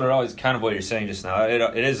mean, that's what you're saying just now.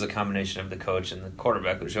 It is a combination of the coach and the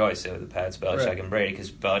quarterback, which you always say with the Pats, Belichick Right. and Brady,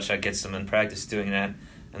 because Belichick gets them in practice doing that,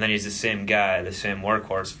 and then he's the same guy, the same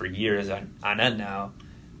workhorse for years on end now,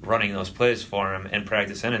 running those plays for him in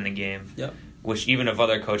practice and in the game. Yep. Which even if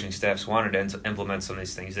other coaching staffs wanted to implement some of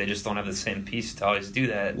these things, they just don't have the same piece to always do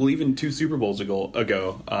that. Well, even 2 Super Bowls ago,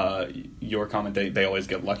 your comment they always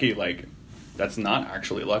get lucky. Like, that's not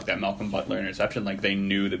actually luck. That Malcolm Butler interception, like, they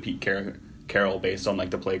knew that Pete Carroll, based on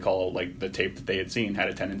like the play call, like the tape that they had seen, had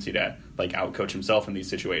a tendency to like outcoach himself in these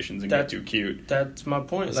situations and get too cute. That's my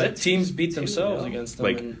point. Like, teams beat themselves against them.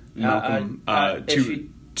 Like and Malcolm,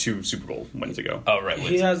 two Super Bowl wins ago. Oh, right.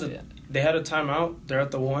 They had a timeout. They're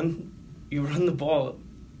at the 1. You run the ball,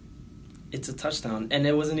 it's a touchdown, and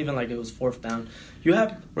it wasn't even like it was 4th down. You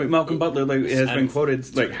have Malcolm Butler has been quoted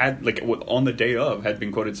on the day of had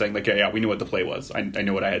been quoted saying like, yeah, we knew what the play was. I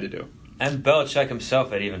knew what I had to do. And Belichick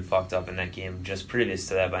himself had even fucked up in that game just previous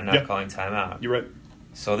to that by not calling timeout. You're right.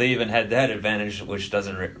 So they even had that advantage, which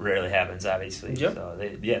doesn't rarely happens, obviously. Yep. So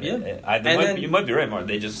you might be right, Mark.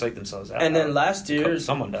 They just psyched themselves out. And then last year,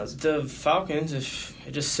 someone does. The Falcons, if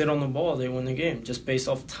they just sit on the ball, they win the game just based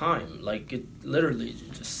off time. Like, it literally,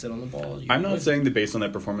 you just sit on the ball. I'm not saying that based on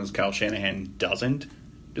that performance, Kyle Shanahan doesn't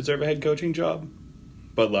deserve a head coaching job,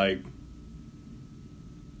 but like,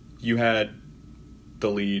 you had the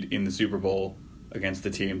lead in the Super Bowl against the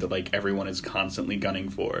team that like everyone is constantly gunning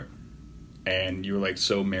for, and you were like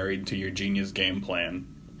so married to your genius game plan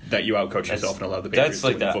that you outcoach yourself and allowed the Patriots to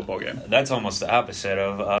win the football game. That's almost the opposite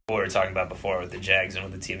of what we were talking about before with the Jags and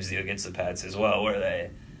what the teams do against the Pats as well, where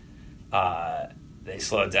they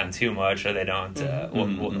slow it down too much or they don't.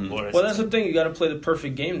 Well, that's the thing. You got to play the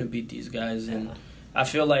perfect game to beat these guys, and I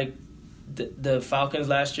feel like the Falcons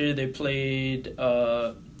last year, they played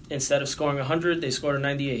instead of scoring 100, they scored a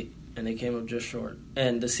 98, and they came up just short.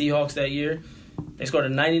 And the Seahawks that year, they scored a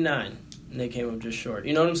 99, and they came up just short.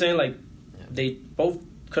 You know what I'm saying? Like, they both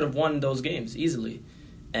could have won those games easily,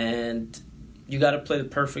 and you got to play the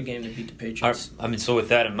perfect game to beat the Patriots. I mean, so with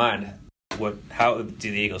that in mind, how do the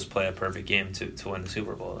Eagles play a perfect game to win the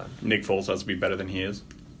Super Bowl then? Nick Foles has to be better than he is.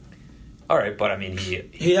 All right, but I mean,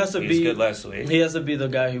 he has to he be was good last week. He has to be the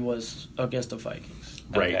guy he was against the Vikings.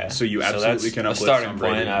 Right, Okay. so you absolutely can uplift Tom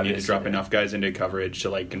Brady. You need to drop yeah. enough guys into coverage to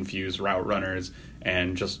like confuse route runners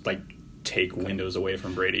and just like take windows away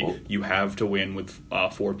from Brady. Well, you have to win with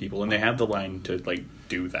 4 people, and they have the line to like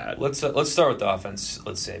do that. Let's start with the offense.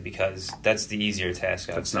 Let's say, because that's the easier task.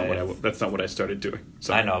 That's not what I started doing.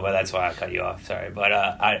 So. I know, but that's why I cut you off. Sorry, but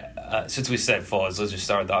I since we said Foles, let's just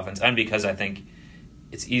start with the offense, and because I think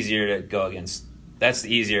it's easier to go against. That's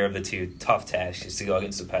the easier of the two tough tasks, is to go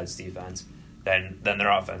against the Pats defense than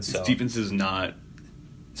their offense. So. This defense is not.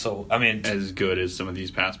 So, I mean, as good as some of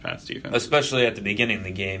these Pats defense. Especially at the beginning of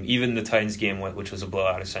the game. Even the Titans game, which was a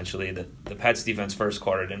blowout, essentially, the Pats defense first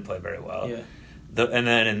quarter didn't play very well. Yeah. And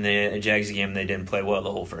then in the Jags game, they didn't play well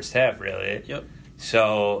the whole first half, really. Yep.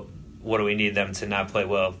 So, what do we need them to not play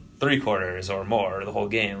well 3 quarters or more, the whole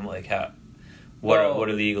game? Like, what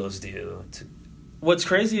do the Eagles do? What's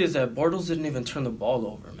crazy is that Bortles didn't even turn the ball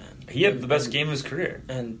over, man. He had the best game of his career.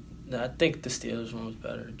 And I think the Steelers one was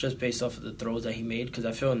better, just based off of the throws that he made, because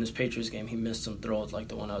I feel in this Patriots game he missed some throws, like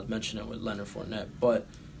the one I was mentioning with Leonard Fournette. But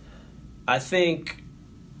I think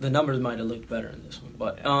the numbers might have looked better in this one.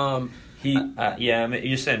 But I mean,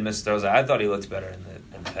 you're saying missed throws. I thought he looked better in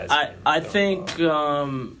the Pats game. I think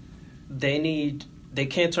they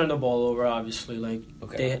can't turn the ball over, obviously. Like,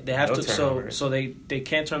 okay. they have to, turnovers. so they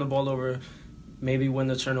can't turn the ball over. Maybe win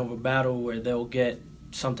the turnover battle where they'll get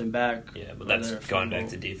something back. Yeah, but that's going back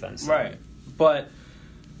to defense. Right. But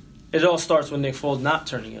it all starts with Nick Foles not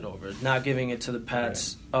turning it over, not giving it to the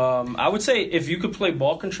Pats. Right. I would say if you could play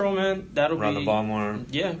ball control, man, that'll run the ball more.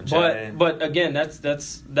 Yeah, but again,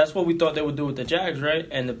 that's what we thought they would do with the Jags, right?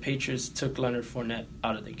 And the Patriots took Leonard Fournette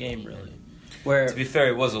out of the game, really. Where, to be fair,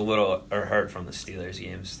 he was a little hurt from the Steelers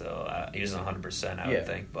game still. He was 100%, I would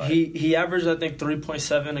think. But he averaged, I think,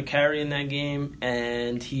 3.7 a carry in that game,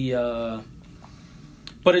 and he.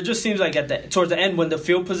 But it just seems like towards the end, when the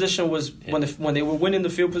field position was when they were winning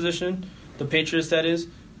the field position, the Patriots, that is,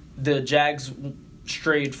 the Jags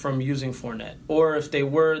strayed from using Fournette, or if they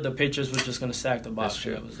were, the Patriots were just going to stack the box.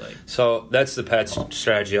 It was like, so that's the Pats'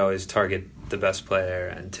 strategy: always target the best player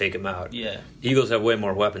and take him out. Yeah, Eagles have way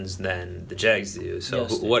more weapons than the Jags do. So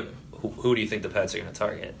yes, who do you think the Pats are going to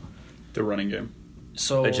target? The running game.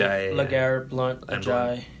 So Ajayi, LeGarrette, Blunt,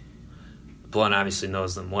 Ajayi. Blunt obviously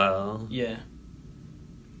knows them well. Yeah.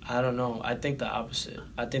 I don't know. I think the opposite.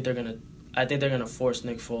 I think they're gonna force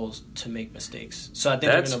Nick Foles to make mistakes. So I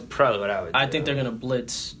think that's probably what I would do. I think they're gonna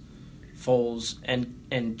blitz Foles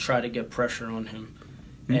and try to get pressure on him.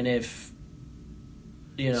 Mm-hmm. And if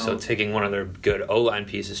so taking one of their good O-line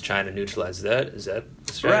pieces, trying to neutralize that, is that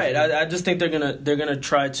the strategy? Right? I just think they're gonna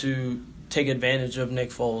try to take advantage of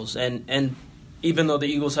Nick Foles, and even though the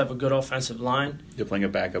Eagles have a good offensive line, they're playing a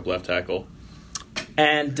backup left tackle.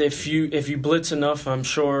 And if you blitz enough, I'm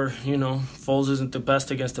sure Foles isn't the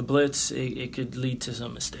best against the blitz. It could lead to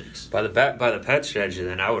some mistakes. By the Pat strategy,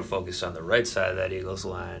 then I would focus on the right side of that Eagles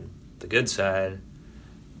line, the good side.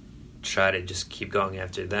 Try to just keep going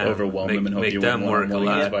after them, overwhelm them, and hope make you them work a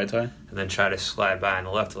lot, and then try to slide by on the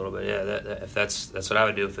left a little bit. Yeah, if that's what I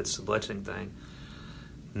would do if it's the blitzing thing.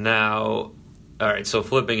 Now, all right. So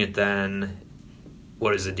flipping it, then,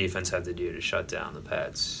 what does the defense have to do to shut down the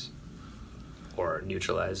Pats or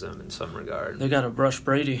neutralize them in some regard? They got to brush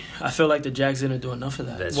Brady. I feel like the Jags didn't do enough of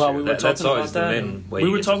that. That's well, true. we were talking about that. We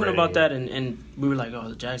were talking about that, and we were like, "Oh,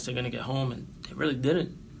 the Jags are going to get home," and they really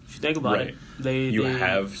didn't. If you think about it, you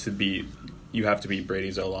have to beat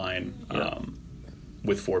Brady's O-line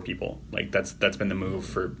with 4 people. Like that's been the move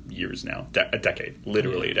for years now, a decade,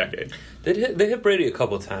 literally a decade. They hit Brady a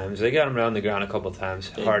couple times. They got him down the ground a couple times,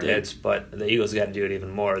 hard hits. But the Eagles got to do it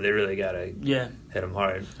even more. They really got to hit him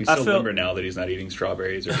hard. He's so limber now that he's not eating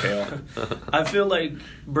strawberries or kale. I feel like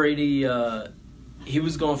Brady, he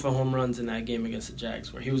was going for home runs in that game against the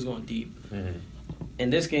Jags, where he was going deep. Mm-hmm. In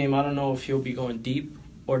this game, I don't know if he'll be going deep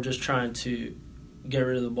or just trying to get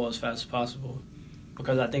rid of the ball as fast as possible,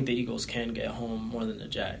 because I think the Eagles can get home more than the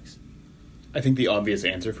Jags. I think the obvious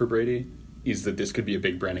answer for Brady is that this could be a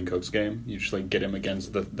big Brandon Cooks game. You just get him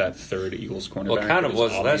against that third Eagles cornerback. Well, kind of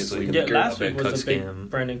was last week. Yeah, last week was a big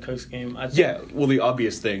Brandon Cooks game. Well, the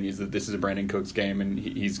obvious thing is that this is a Brandon Cooks game, and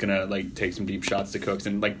he's gonna take some deep shots to Cooks,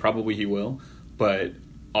 and probably he will. But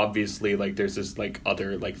obviously, there's this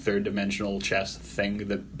other third dimensional chess thing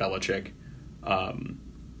that Belichick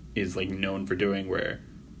is known for doing, where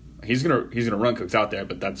he's gonna run Cooks out there,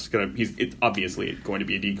 but it's obviously going to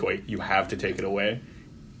be a decoy. You have to take it away,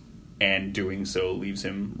 and doing so leaves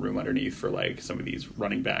him room underneath for some of these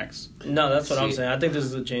running backs. No, that's what I'm saying. I think this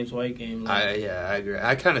is a James White game. I agree.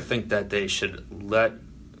 I kind of think that they should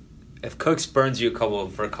if Cooks burns you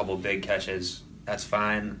for a couple big catches, that's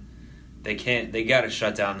fine. They got to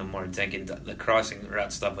shut down the more dinking, the crossing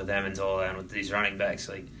route stuff with Amendola and with these running backs.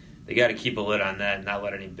 They got to keep a lid on that and not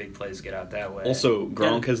let any big plays get out that way. Also,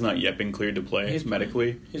 Gronk has not yet been cleared to play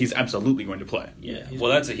medically. He's absolutely going to play. Yeah.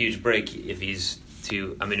 Well, that's a huge break if he's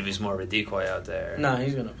if he's more of a decoy out there. Nah,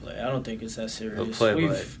 he's going to play. I don't think it's that serious.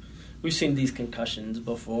 We've seen these concussions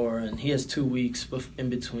before, and he has 2 weeks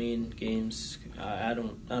in between games.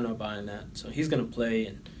 I'm not buying that. So he's going to play.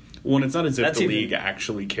 And well, it's not as if the league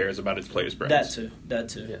actually cares about its players' brains. That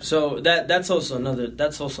too. Yeah. So that's also another.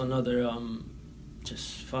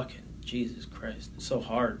 Just fucking Jesus Christ! It's so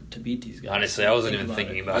hard to beat these guys. Honestly, I wasn't even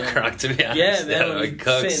thinking about Gronk, to be honest. Yeah, man.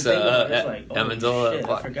 Cooks, Amendola. Shit,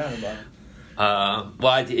 I forgot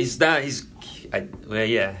about him. He's not.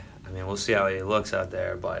 Yeah. I mean, we'll see how he looks out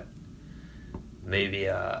there, but maybe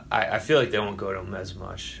I feel like they won't go to him as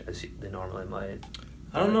much as they normally might.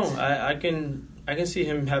 I don't know. I can see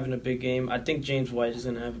him having a big game. I think James White is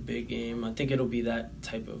going to have a big game. I think it'll be that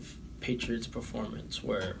type of Patriots performance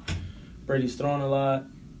where Brady's throwing a lot,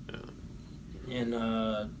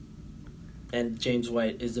 and James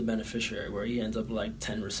White is the beneficiary, where he ends up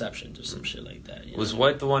 10 receptions or some shit like that. Was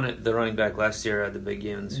White the running back last year at the big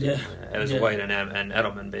games? Yeah. It was White and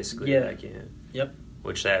Edelman basically in that game. Yep.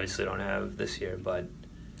 Which they obviously don't have this year, but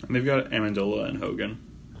and they've got Amendola and Hogan.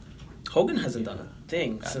 Hogan hasn't done a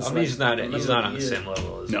thing since. He's not on the same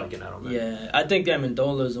level as an Edelman. Yeah, I think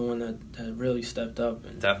Amendola is the one that really stepped up.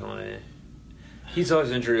 And definitely. He's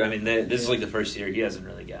always injured. I mean, this is the first year he hasn't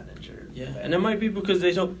really gotten injured. Yeah, and it might be because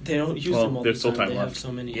they don't use them all the time. They have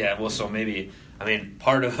so many. Yeah, well, so maybe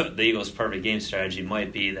part of the Eagles' perfect game strategy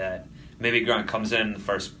might be that maybe Gronk comes in the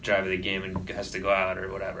first drive of the game and has to go out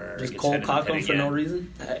or whatever. Just cold cock him for no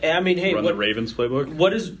reason. I mean, hey, run the Ravens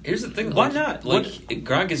playbook. Here's the thing. Why not?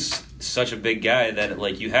 Gronk is such a big guy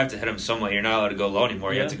that you have to hit him somewhere. You're not allowed to go low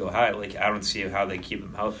anymore. You have to go high. I don't see how they keep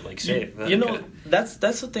him out safe. That's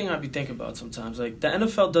the thing I be thinking about sometimes. The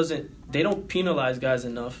NFL they don't penalize guys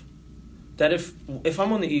enough. That if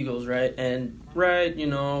I'm on the Eagles, right,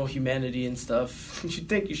 humanity and stuff, you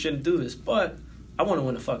think you shouldn't do this, but I want to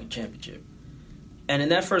win a fucking championship. And in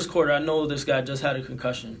that first quarter, I know this guy just had a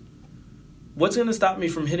concussion. What's going to stop me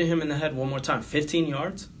from hitting him in the head one more time? 15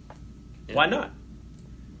 yards? Yeah. Why not?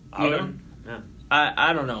 Yeah.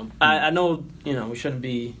 I don't know. I know, we shouldn't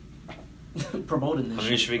be promoting this. I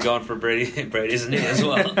mean, you shit. should be going for Brady's knee as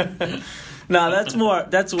well. No,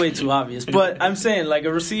 that's way too obvious. But I'm saying, like,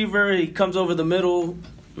 a receiver, he comes over the middle.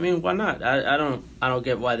 I mean, why not? I don't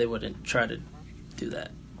get why they wouldn't try to do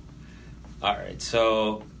that. All right,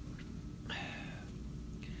 so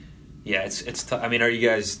yeah, it's tough. I mean, are you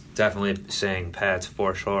guys definitely saying Pats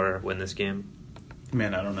for sure win this game?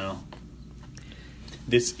 Man, I don't know.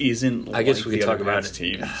 This isn't. I guess like we could the talk other about Pats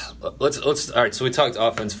it. teams. Let's. All right, so we talked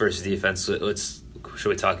offense versus defense. Should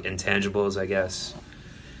we talk intangibles? I guess.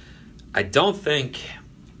 I don't think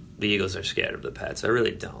the Eagles are scared of the Pats. I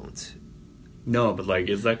really don't. No, but like,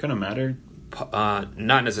 is that going to matter?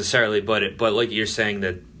 Not necessarily, but like you're saying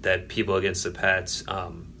that people against the Pats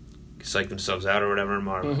psych themselves out or whatever.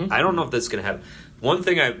 I don't know if that's going to happen. One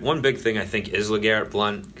big thing I think is LeGarrette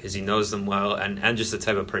Blount, because he knows them well and just the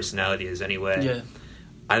type of personality he is anyway. Yeah.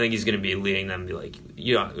 I think he's going to be leading them. Be like,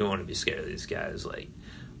 you don't want to be scared of these guys. Like,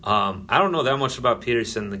 I don't know that much about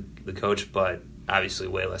Peterson, the coach, but obviously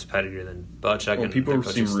way less pedigree than Belichick. Well, and people their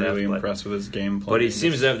seem coaching really staff, impressed with his game plan. but he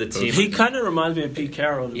seems to have the team. He kind of reminds me of Pete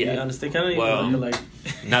Carroll, to be honest. They kind of like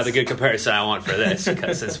not the good comparison I want for this,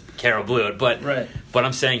 because since Carroll blew it. But right. But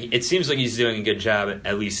I'm saying it seems like he's doing a good job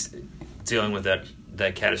at least dealing with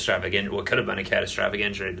that catastrophic injury, what could have been a catastrophic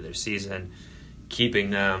injury to their season, keeping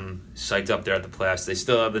them psyched up there at the playoffs. They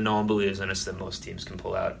still have the no one believes in us that most teams can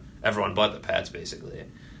pull out. Everyone but the Pats basically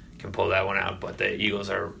can pull that one out, but the Eagles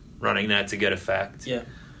are running that to good effect. Yeah.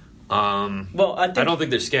 Well, I don't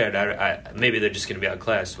think they're scared. Maybe they're just going to be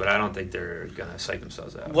outclassed, but I don't think they're going to psych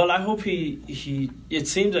themselves out. Well, I hope he. It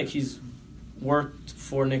seems like he's worked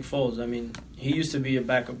for Nick Foles. I mean, he used to be a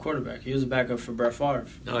backup quarterback. He was a backup for Brett Favre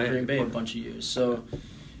in Green Bay a bunch of years. So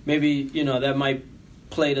maybe that might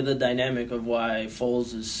play to the dynamic of why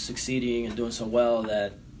Foles is succeeding and doing so well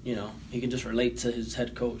that he can just relate to his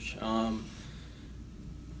head coach.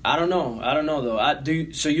 I don't know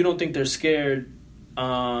though. So you don't think they're scared?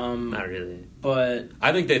 Not really. But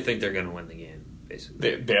I think they think they're going to win the game,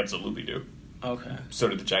 basically. They absolutely do. Okay. So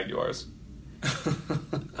did the Jaguars.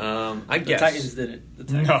 I guess. The Titans didn't.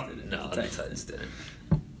 The Titans didn't.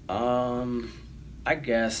 I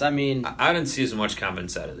guess. I mean, I didn't see as much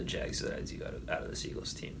confidence out of the Jags as I do out of this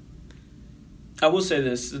Eagles team. I will say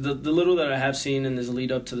this: the little that I have seen in this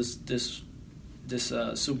lead up to this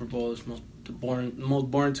Super Bowl is most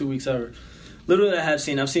boring 2 weeks ever. Little that I have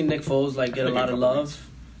seen, I've seen Nick Foles get a lot of love,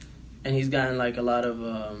 and he's gotten like a lot of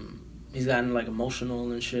he's gotten like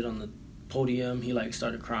emotional and shit on the podium. He like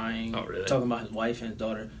started crying, talking about his wife and his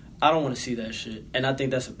daughter. I don't want to see that shit, and I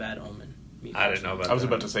think that's a bad omen. I didn't know about that. I was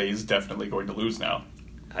about to say he's definitely going to lose now.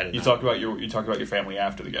 You talk about your family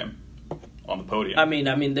after the game on the podium. I mean,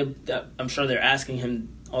 I'm sure they're asking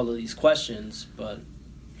him all of these questions, but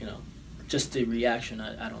just the reaction,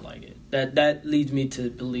 I don't like it. That leads me to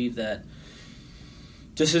believe that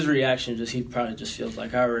just his reaction, he probably just feels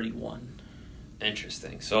like I already won.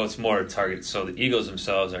 Interesting. So it's more target. So the Eagles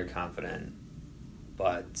themselves are confident,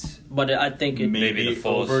 but I think it maybe the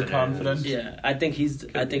Foles overconfident. Yeah, I think he's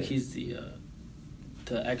the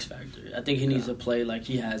X factor. I think he needs to play like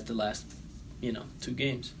he has the last 2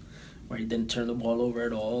 games where he didn't turn the ball over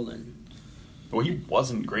at all. And well, he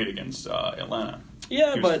wasn't great against Atlanta.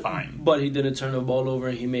 Yeah, he was fine. But he didn't turn the ball over,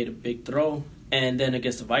 and he made a big throw. And then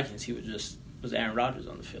against the Vikings, he was Aaron Rodgers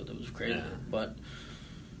on the field. It was crazy. Yeah. But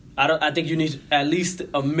I think you need at least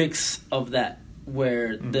a mix of that,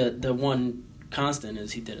 where the one constant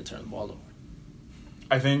is he didn't turn the ball over.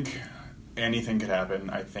 I think anything could happen.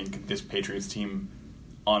 I think this Patriots team,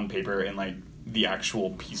 on paper, and like the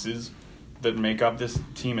actual pieces that make up this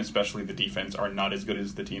team, especially the defense, are not as good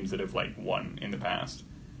as the teams that have like won in the past.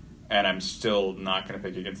 And I'm still not going to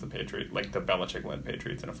pick against the Patriots, like the Belichick-led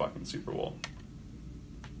Patriots in a fucking Super Bowl.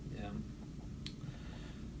 Yeah.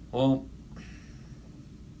 Well,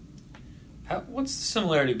 what's the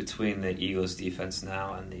similarity between the Eagles' defense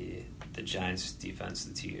now and the Giants' defense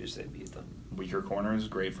the 2 years they beat them? Weaker corners,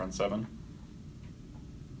 great front seven.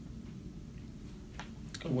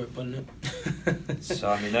 Good way of putting it. So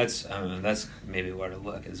I mean that's maybe where to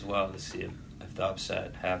look as well to see if the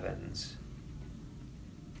upset happens.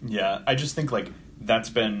 Yeah, I just think like that has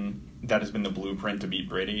been the blueprint to beat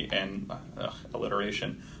Brady and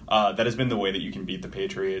alliteration. That has been the way that you can beat the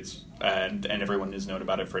Patriots, and everyone has known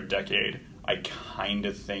about it for a decade. I kind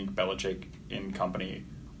of think Belichick and company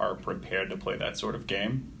are prepared to play that sort of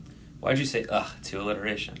game. Why'd you say to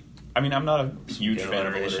alliteration? I mean, I'm not a huge fan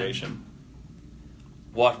of alliteration.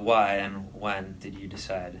 What, why, and when did you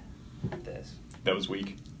decide this? That was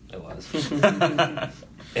weak. It was.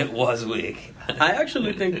 It was weak. I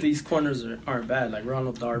actually think these corners aren't bad. Like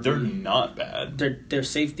Ronald Darby. They're not bad. Their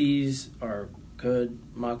safeties are good.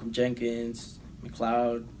 Malcolm Jenkins,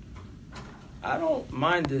 McLeod. I don't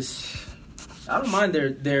mind this. I don't mind their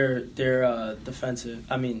defensive.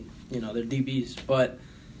 I mean, their DBs, but.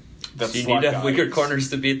 So you need to have weaker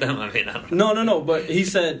corners to beat them? I mean, I don't know. No, but he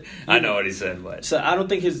said... I know what he said, but... So I don't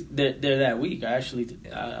think they're that weak. I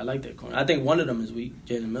like their corner. I think one of them is weak,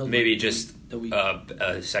 Jalen Mills. Maybe just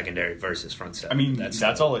secondary versus front seven. I mean,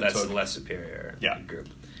 that's all it took. That's the less superior group.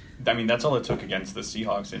 I mean, that's all it took against the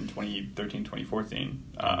Seahawks in 2013, 2014.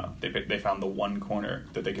 They found the one corner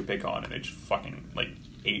that they could pick on, and they just fucking,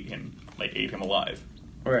 ate him alive.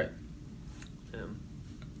 Right. Yeah.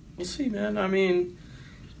 We'll see, man. I mean...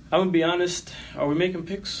 I'm going to be honest. Are we making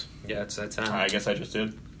picks? Yeah, it's that time. I guess I just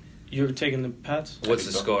did. You're taking the Pats? What's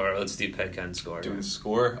the score? Let's do Petcon score. Doing the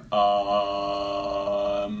score?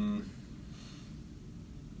 24-20.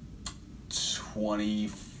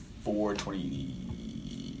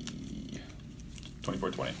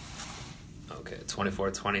 Okay,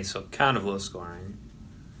 24-20, so kind of low scoring.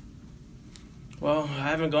 Well, I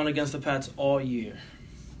haven't gone against the Pats all year.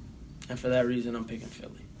 And for that reason, I'm picking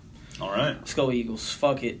Philly. All right. Let's go Eagles.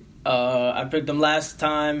 Fuck it. I picked them last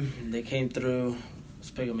time. They came through. Let's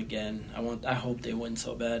pick them again. I hope they win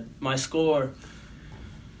so bad. My score,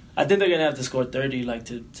 I think they're gonna have to score 30,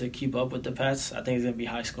 to keep up with the Pats. I think it's gonna be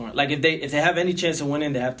high scoring. If they have any chance of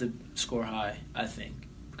winning, they have to score high. I think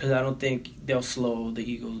because I don't think they'll slow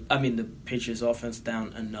the Patriots offense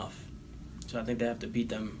down enough. So I think they have to beat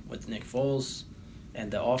them with Nick Foles and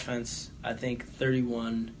the offense. I think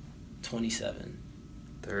 31-27.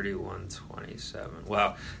 31-27.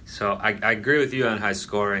 Wow. So I agree with you on high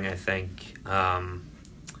scoring, I think. I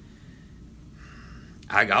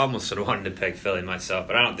almost sort of wanted to pick Philly myself,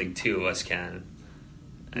 but I don't think two of us can.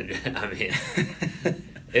 I mean, it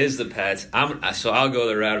is the Pats. So I'll go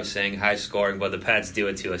the route of saying high scoring, but the Pats do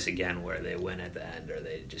it to us again where they win at the end or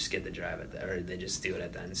they just get the drive at the or they just do it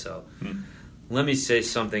at the end. So let me say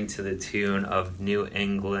something to the tune of New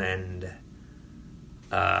England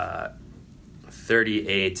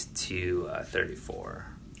 38-34.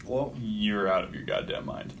 Whoa. You're out of your goddamn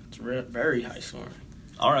mind. It's very high scoring.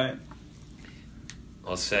 All right.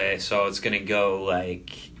 I'll say, so it's going to go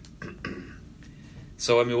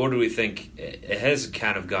so, I mean, what do we think? It has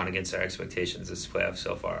kind of gone against our expectations this playoff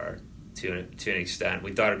so far to an extent.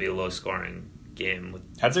 We thought it'd be a low-scoring game.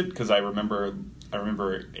 Has it? Because I remember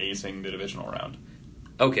acing the divisional round.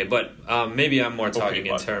 Okay, but maybe I'm more talking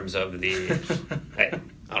in terms of the... Hey,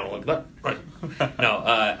 I don't look that. Right. No,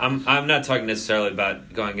 I'm not talking necessarily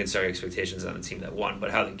about going against our expectations on the team that won, but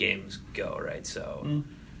how the games go, right? So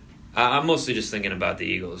I'm mostly just thinking about the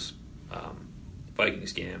Eagles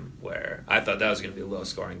Vikings game where I thought that was going to be a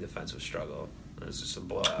low-scoring defensive struggle. It was just a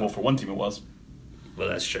blowout. Well, for one team it was. Well,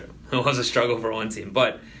 that's true. It was a struggle for one team.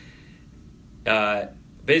 But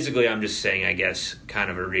basically I'm just saying, I guess,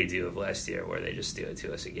 kind of a redo of last year where they just do it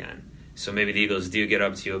to us again. So maybe the Eagles do get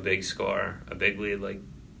up to a big score, a big lead like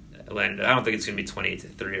Atlanta. I don't think it's going to be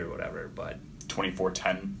 28-3 or whatever, but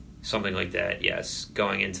 24-10. Something like that, yes.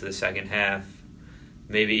 Going into the second half,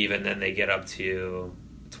 maybe even then they get up to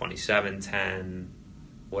 27-10,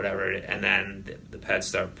 whatever, and then the Pets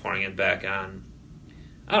start pouring it back on.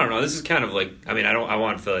 I don't know. This is kind of like, I mean, I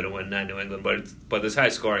want Philly to win, not New England, but this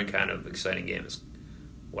high-scoring kind of exciting game is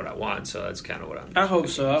what I want, so that's kind of what I'm... I hope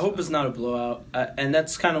so. I hope it's not a blowout, and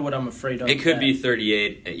that's kind of what I'm afraid of. It could be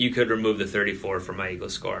 38. You could remove the 34 from my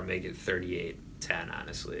Eagles score and make it 38-10,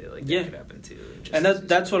 honestly. That could happen too. And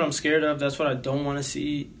that's what I'm scared of. That's what I don't want to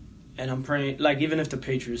see, and I'm praying, even if the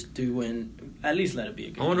Patriots do win, at least let it be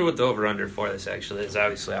a good I wonder game. what the over-under for this actually is.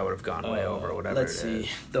 Obviously, I would have gone way over, whatever Let's see.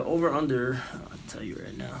 The over-under, I'll tell you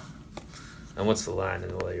right now. And what's the line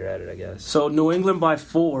while you're at it, I guess? So New England by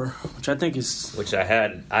 4, which I think is... Which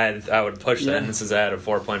I would push that since I had a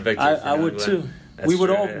 4-point victory. I would too. We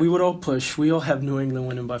would all push. We all have New England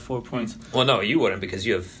winning by 4 points. Well, no, you wouldn't because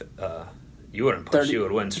you have... you wouldn't push. 30. You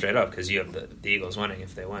would win straight up because you have the Eagles winning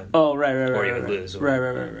if they win. Oh, right. Or you would lose.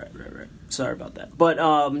 Right. Sorry about that.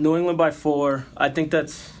 But New England by 4, I think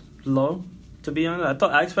that's low. To be honest,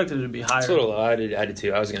 I expected it to be higher. It's a little low. I did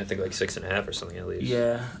too. I was going to think 6.5 or something at least.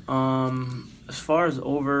 Yeah. As far as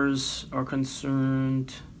overs are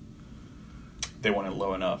concerned, they want it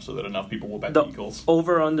low enough so that enough people will bet the Eagles.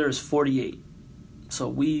 Over under is 48, so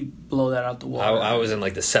we blow that out the water. I was in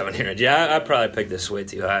the 7 here. Yeah, I probably picked this way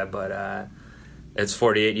too high, but it's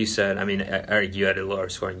 48. You said. I mean, Eric, you had a lower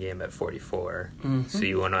scoring game at 44, so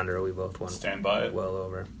you went under. We both won. Stand by it. Well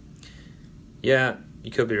over. Yeah,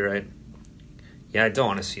 you could be right. Yeah, I don't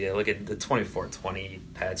want to see it. Look at the 24-20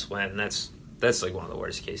 Pats win. That's that's like one of the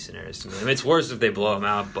worst case scenarios to me. I mean, it's worse if they blow him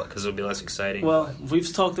out, but because it'll be less exciting. Well,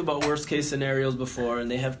 we've talked about worst case scenarios before, and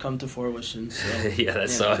they have come to fruition. So, yeah,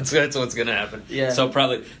 that's what's gonna happen. Yeah. So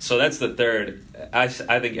that's the third. I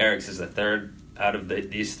think Eric's is the third out of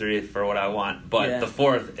these three for what I want, but the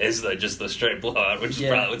fourth is just the straight blowout, which is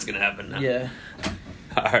probably what's gonna happen now. Yeah.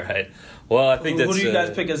 All right. Well, I think Who do you guys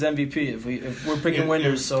pick as MVP? If we're picking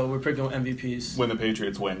winners, so we're picking MVPs. When the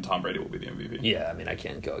Patriots win, Tom Brady will be the MVP. Yeah, I mean, I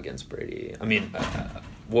can't go against Brady. I mean,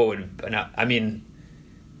 what would? I mean,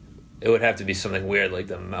 it would have to be something weird like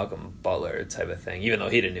the Malcolm Butler type of thing. Even though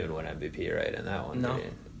he didn't even win MVP, right? In that one, No,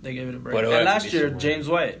 they gave it a break. But and last year, James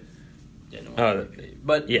White didn't win MVP.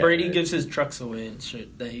 But Brady gives his trucks away and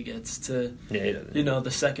shit that he gets to, the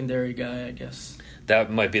secondary guy, I guess.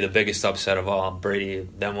 That might be the biggest upset of all. Brady,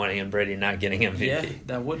 them winning and Brady not getting MVP. Yeah,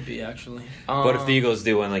 that would be, actually. But if the Eagles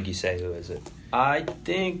do win, like you say, who is it? I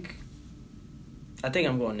think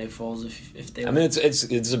I'm going Nick Foles if they win. I mean, it's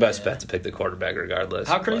the best bet to pick the quarterback regardless.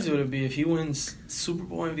 How crazy would it be if he wins Super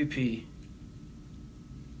Bowl MVP,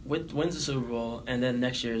 wins the Super Bowl, and then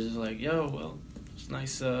next year is just like, it's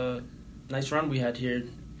nice run we had here.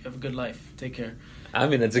 You have a good life. Take care. I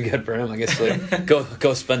mean, it's a good for him. I guess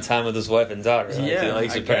go spend time with his wife and daughter. Yeah, he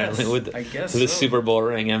likes apparently with the Super Bowl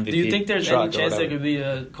ring MVP. Do you think there's any chance there could be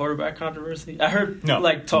a quarterback controversy? I heard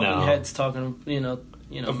heads talking,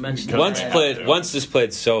 mentioning. Once this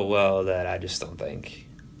played so well that I just don't think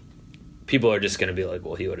people are just going to be like,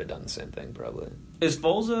 well, he would have done the same thing probably. Is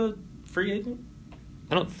Foles a free agent?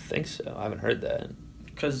 I don't think so. I haven't heard that.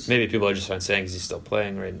 Cause maybe people are just saying because he's still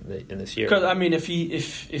playing right in this year. Because I mean, if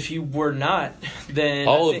he were not, then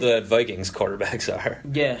all of the Vikings quarterbacks are.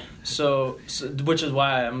 Yeah, so which is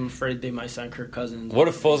why I'm afraid they might sign Kirk Cousins. What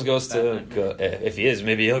if Foles goes to if he is?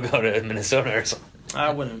 Maybe he'll go to Minnesota or something.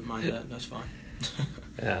 I wouldn't mind that. That's fine.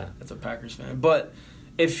 Yeah, that's a Packers fan. But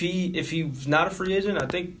if he's not a free agent,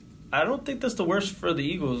 I don't think that's the worst for the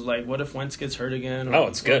Eagles. Like, what if Wentz gets hurt again? Or,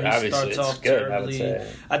 it's good. Obviously, it's good. Terribly. I would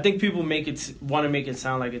say. I think people want to make it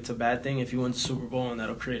sound like it's a bad thing if he wins the Super Bowl and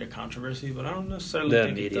that'll create a controversy. But I don't necessarily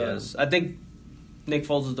think it does. I think Nick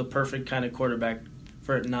Foles is the perfect kind of quarterback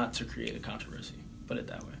for it not to create a controversy. Put it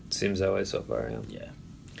that way. Seems that way so far. Yeah.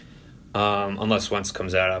 Unless Wentz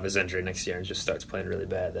comes out of his injury next year and just starts playing really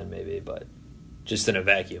bad, then maybe. But just in a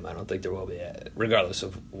vacuum, I don't think there will be, regardless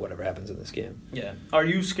of whatever happens in this game. Yeah. Are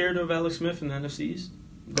you scared of Alex Smith in the NFC East?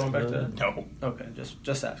 Going back to that? No. Okay,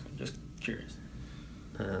 just asking. Just curious.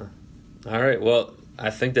 All right, well, I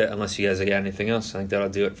think that unless you guys got anything else, I think that'll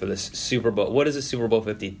do it for this Super Bowl. What is it, Super Bowl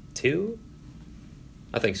 52?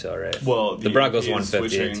 I think so, right? Well, the Broncos won 58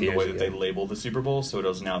 switching the way that ago. they label the Super Bowl, so it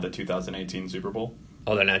is now the 2018 Super Bowl.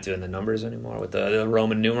 Oh, they're not doing the numbers anymore with the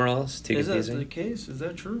Roman numerals? Is that the case? Is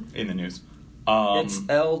that true? In the news. It's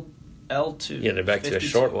L2. Yeah, they're back 52. To a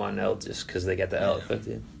short one, L, just because they got the L at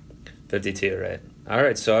 50. 52, right. All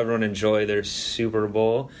right, so everyone enjoy their Super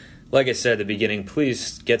Bowl. Like I said at the beginning,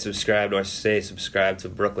 please get subscribed or stay subscribed to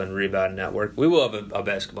Brooklyn Rebound Network. We will have a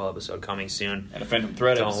basketball episode coming soon. And a Phantom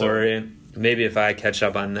Thread Don't episode. worry. Maybe if I catch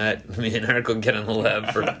up on that, me and Eric will get on the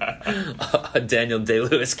lab for a Daniel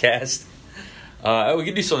Day-Lewis cast. We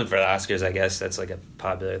could do something for the Oscars, I guess. That's like a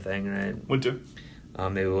popular thing, right? Would do.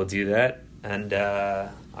 Maybe we'll do that. And,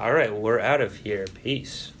 all right, we're out of here.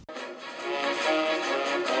 Peace.